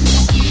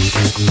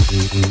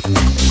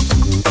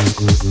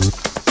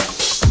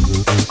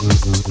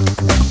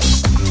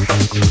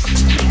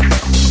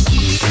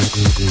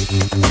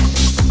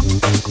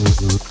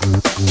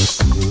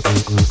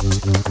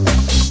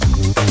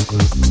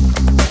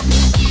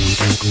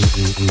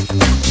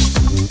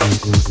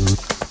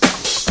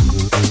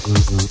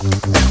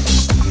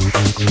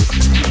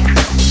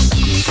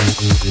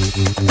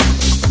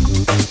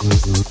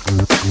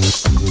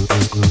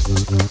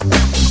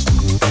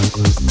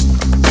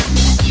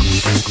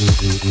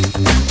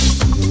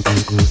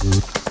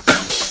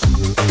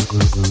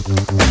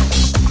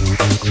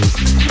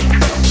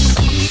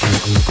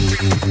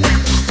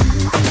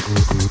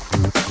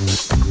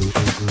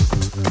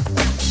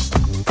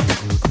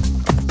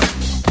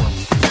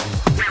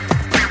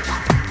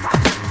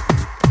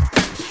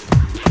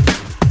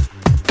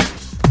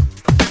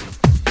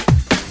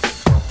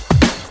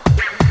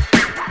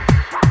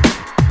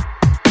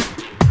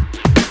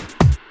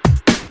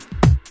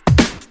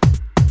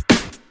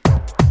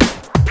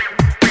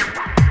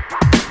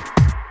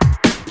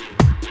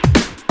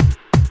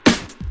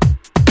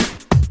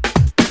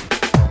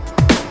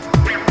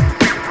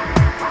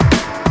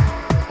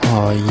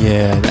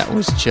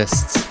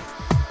 Just a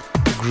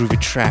groovy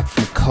track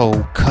from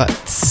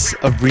Coldcut,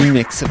 a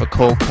remix of a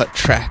Coldcut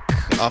track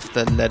off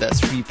the Let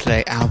Us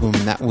Replay album.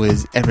 That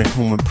was Every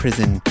Home in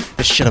Prison,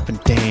 the Shut Up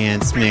and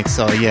Dance mix.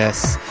 Oh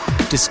yes,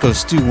 Disco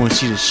Stew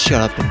wants you to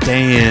shut up and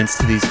dance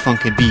to these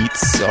funky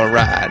beats.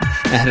 Alright,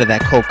 ahead of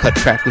that Coldcut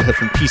track we heard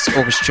from Peace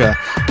Orchestra,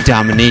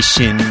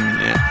 Domination.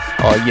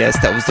 Oh yes,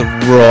 that was the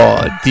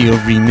Raw Deal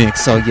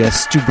remix. Oh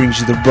yes, Stew brings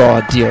you the Raw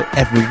Deal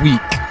every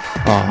week.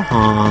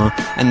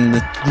 And the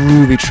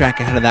groovy track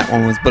ahead of that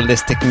one was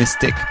Ballistic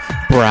Mystic,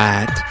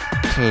 Bright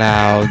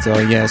Clouds. Oh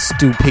yeah,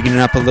 Stu picking it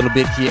up a little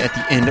bit here at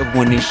the end of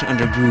One Nation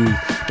Under Groove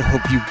to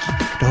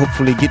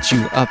hopefully get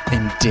you up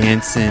and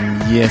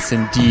dancing. Yes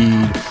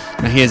indeed.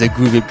 Now here's a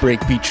groovy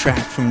breakbeat track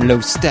from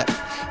Low Step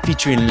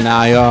featuring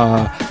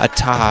Lior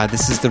Attar.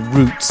 This is The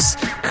Roots,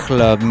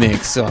 club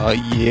mix. Oh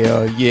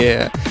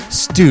yeah.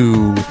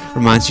 Stew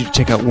reminds you to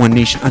check out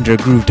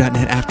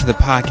OneNationUnderAGroove.net after the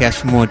podcast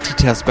for more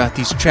details about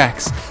these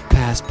tracks,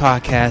 past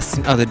podcasts,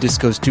 and other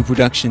Disco Stew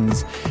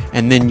productions.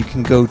 And then you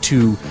can go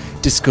to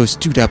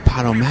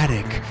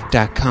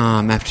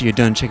discostew.podomatic.com after you're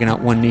done checking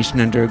out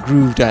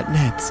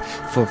OneNationUnderAGroove.net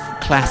for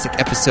classic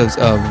episodes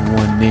of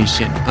One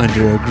Nation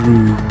Under a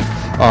Groove.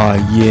 Oh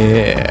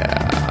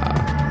yeah.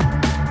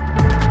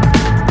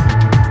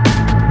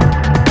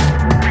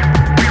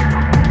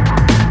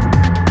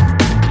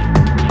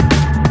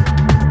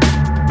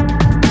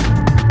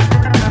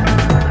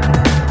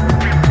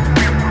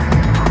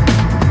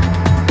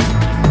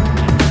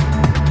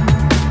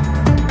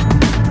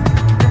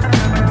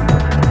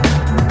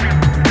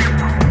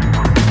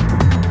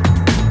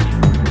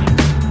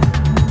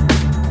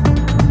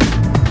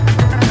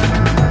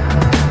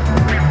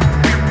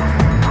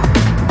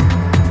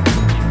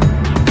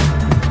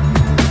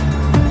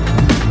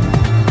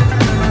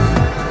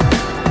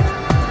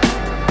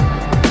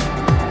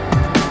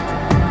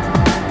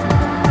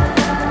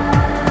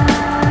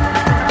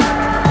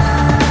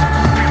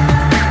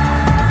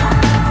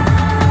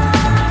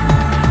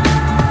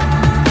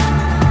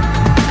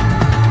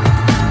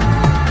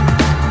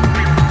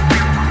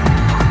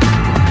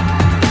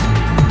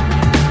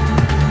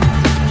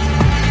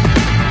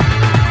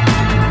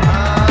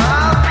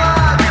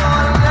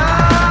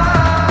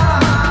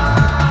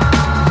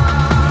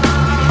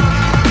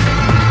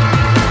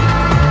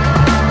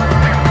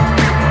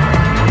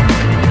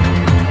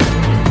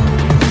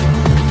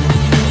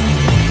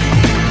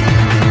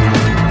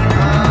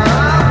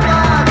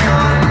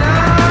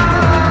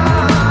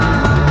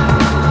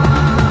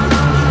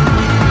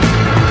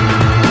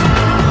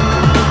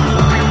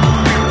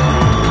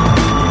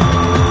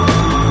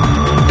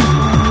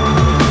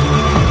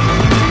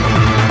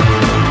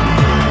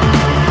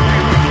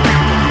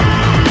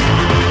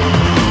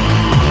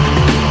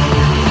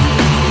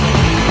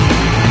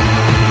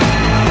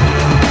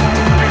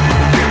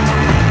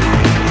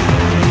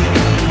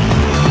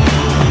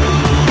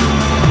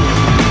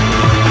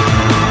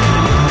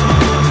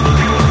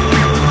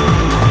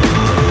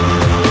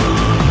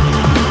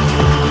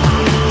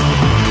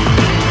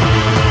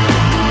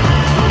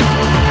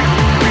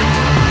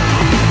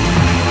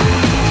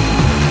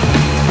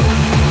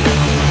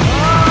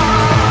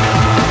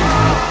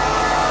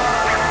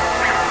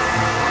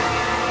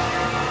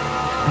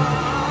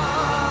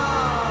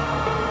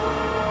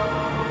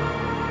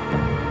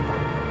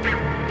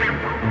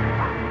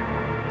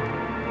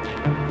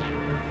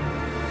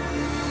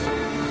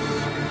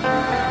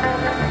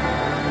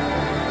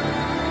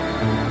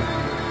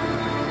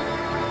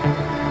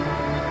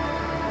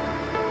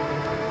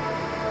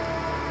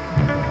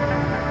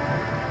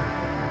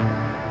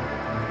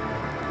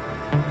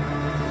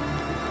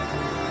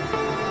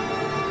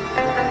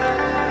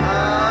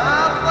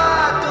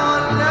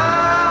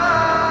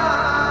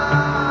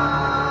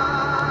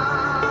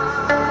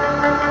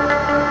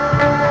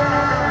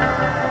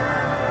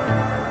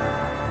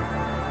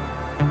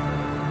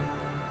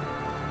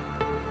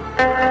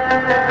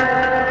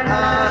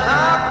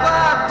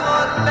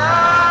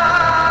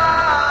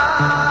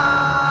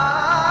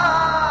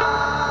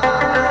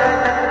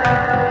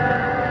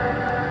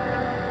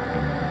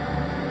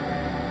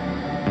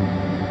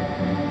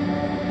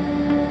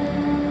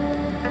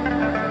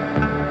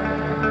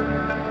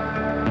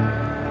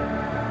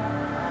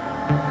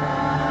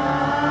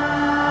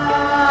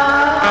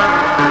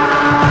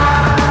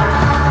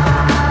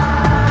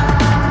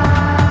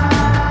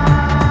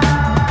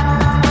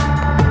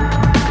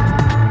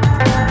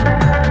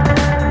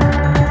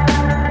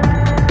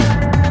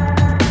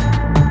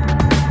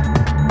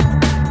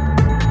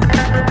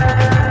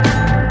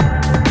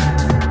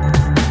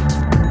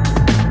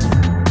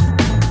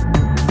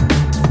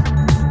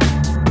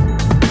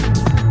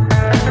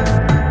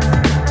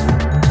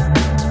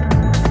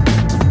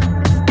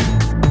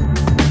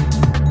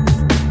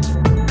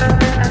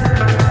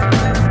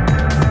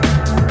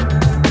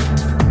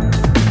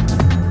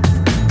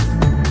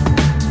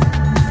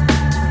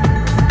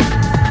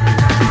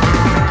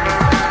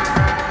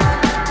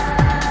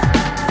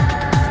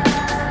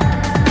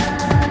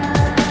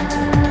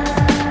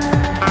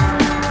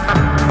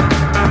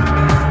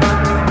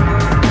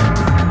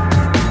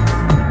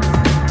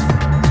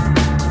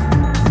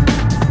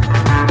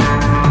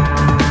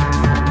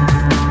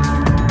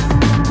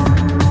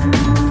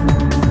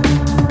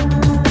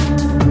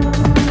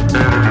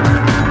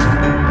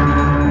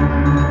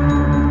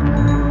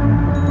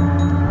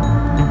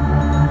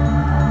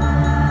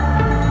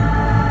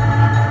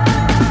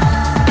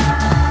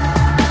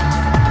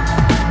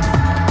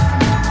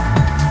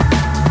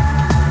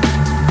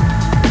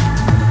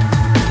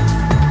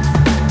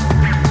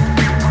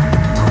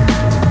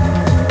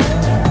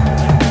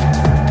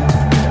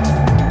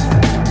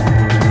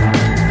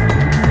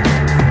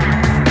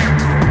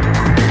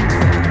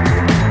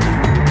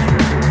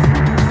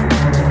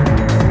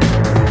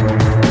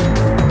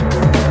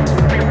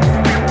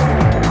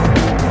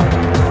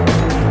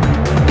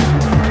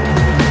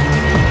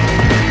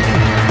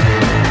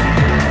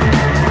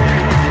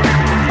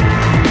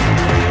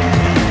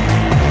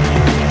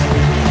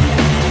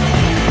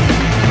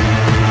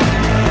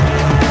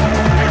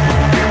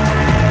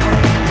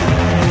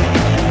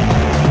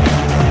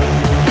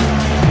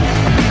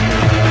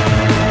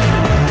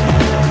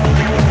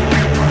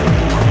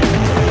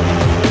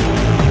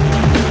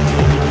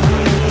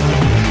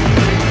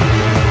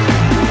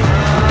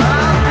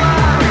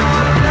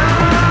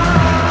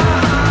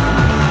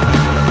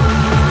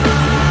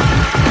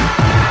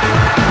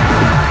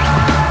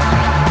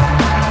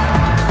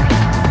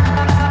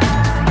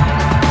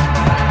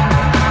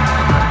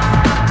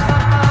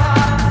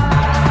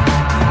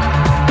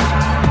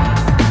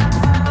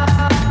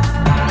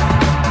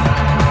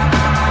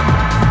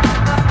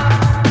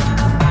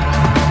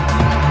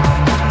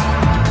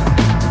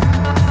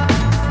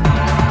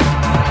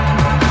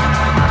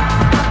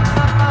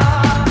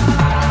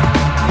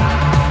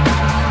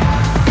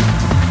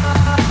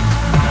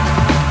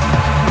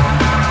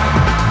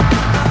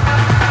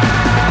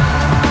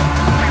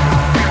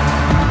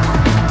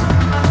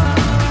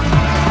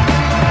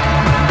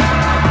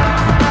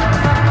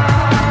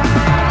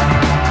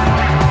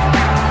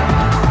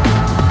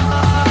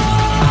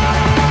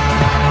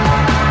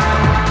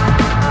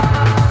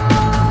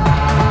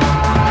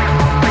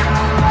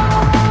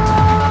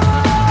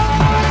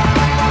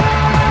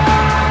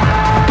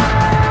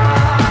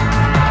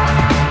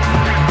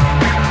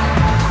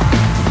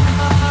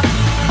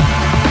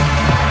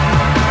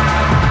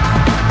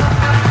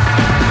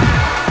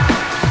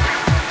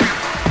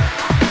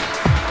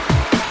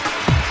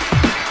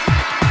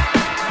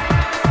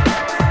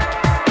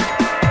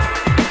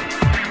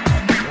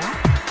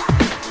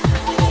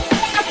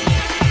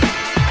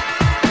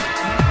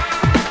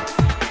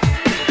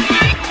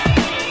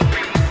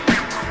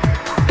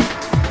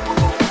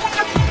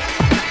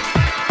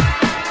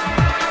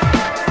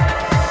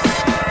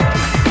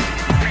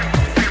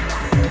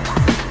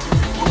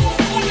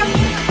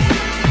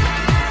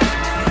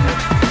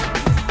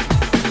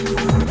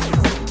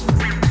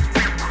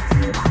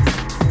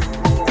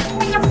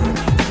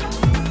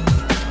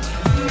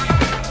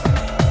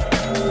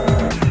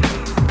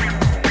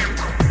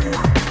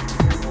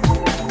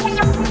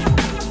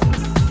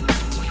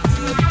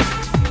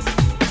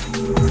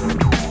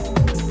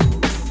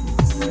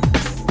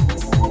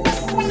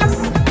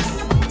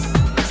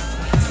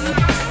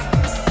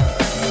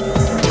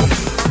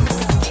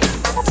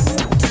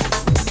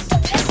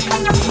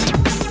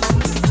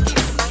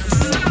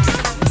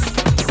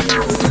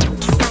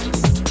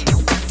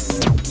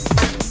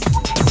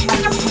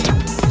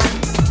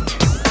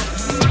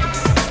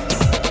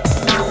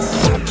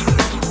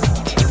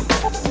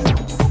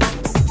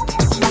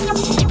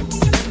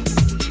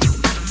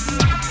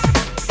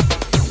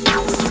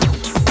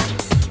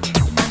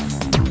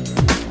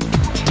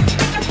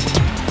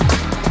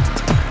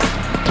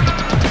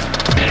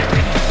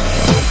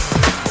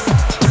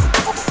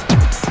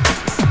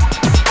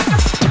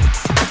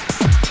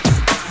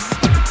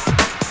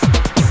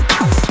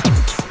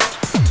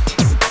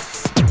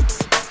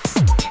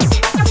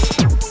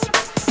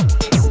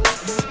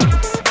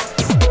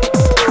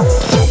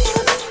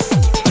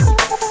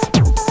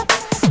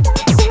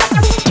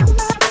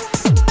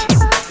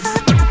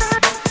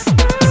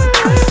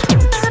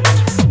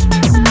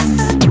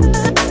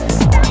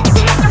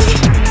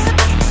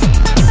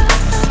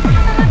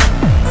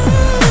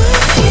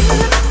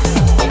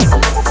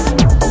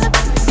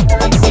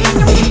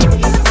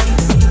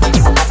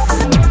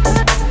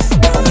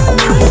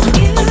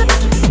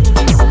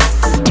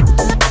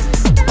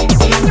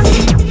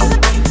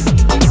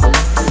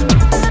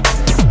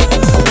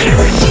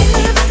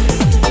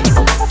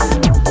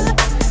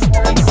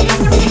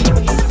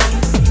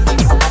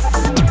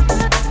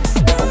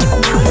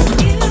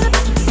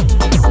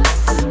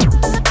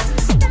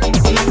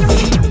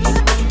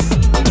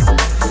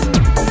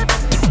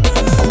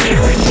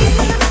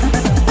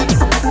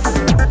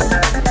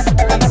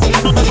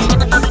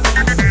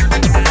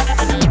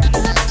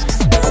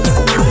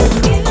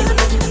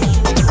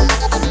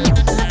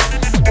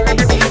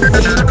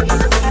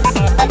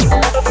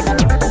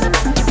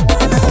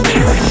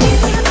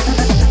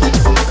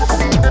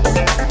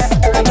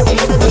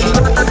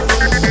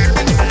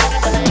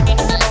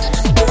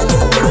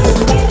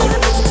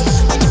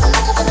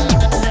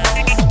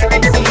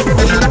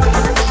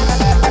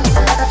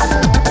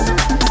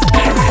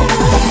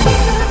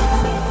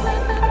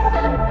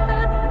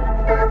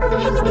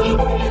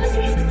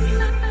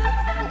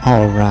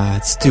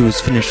 Alright, Stu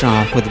is finished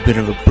off with a bit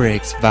of a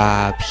breaks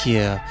vibe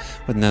here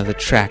with another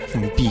track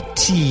from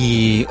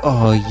BT.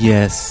 Oh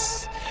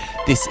yes,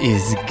 this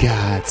is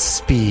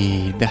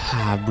Godspeed, the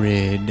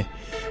hybrid.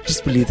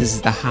 Just believe this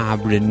is the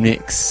hybrid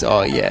mix.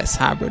 Oh yes,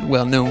 hybrid,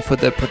 well known for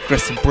the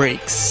progressive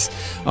breaks.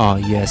 Oh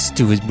yes,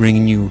 Stu is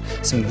bringing you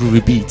some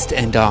groovy beats to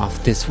end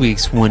off this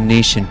week's One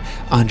Nation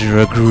Under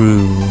a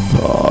Groove.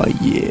 Oh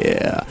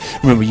yeah.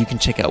 Remember, you can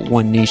check out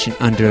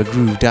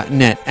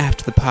onenationunderagroove.net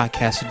after the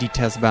podcast for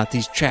details about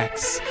these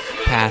tracks,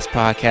 past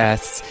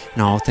podcasts,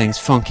 and all things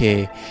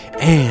funky.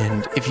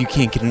 And if you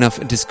can't get enough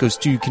of Disco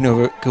Stew, you can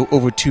go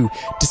over to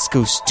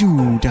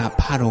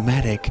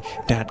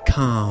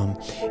discostew.podomatic.com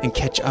and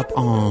catch up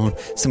on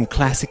some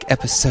classic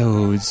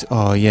episodes.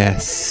 Oh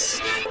yes,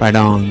 right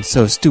on.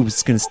 So Stu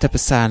is going to step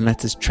aside and let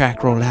this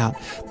track roll out,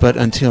 but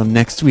until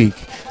next week,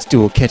 Stu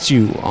will catch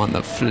you on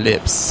the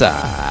flip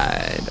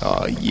side.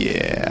 Oh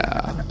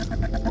yeah.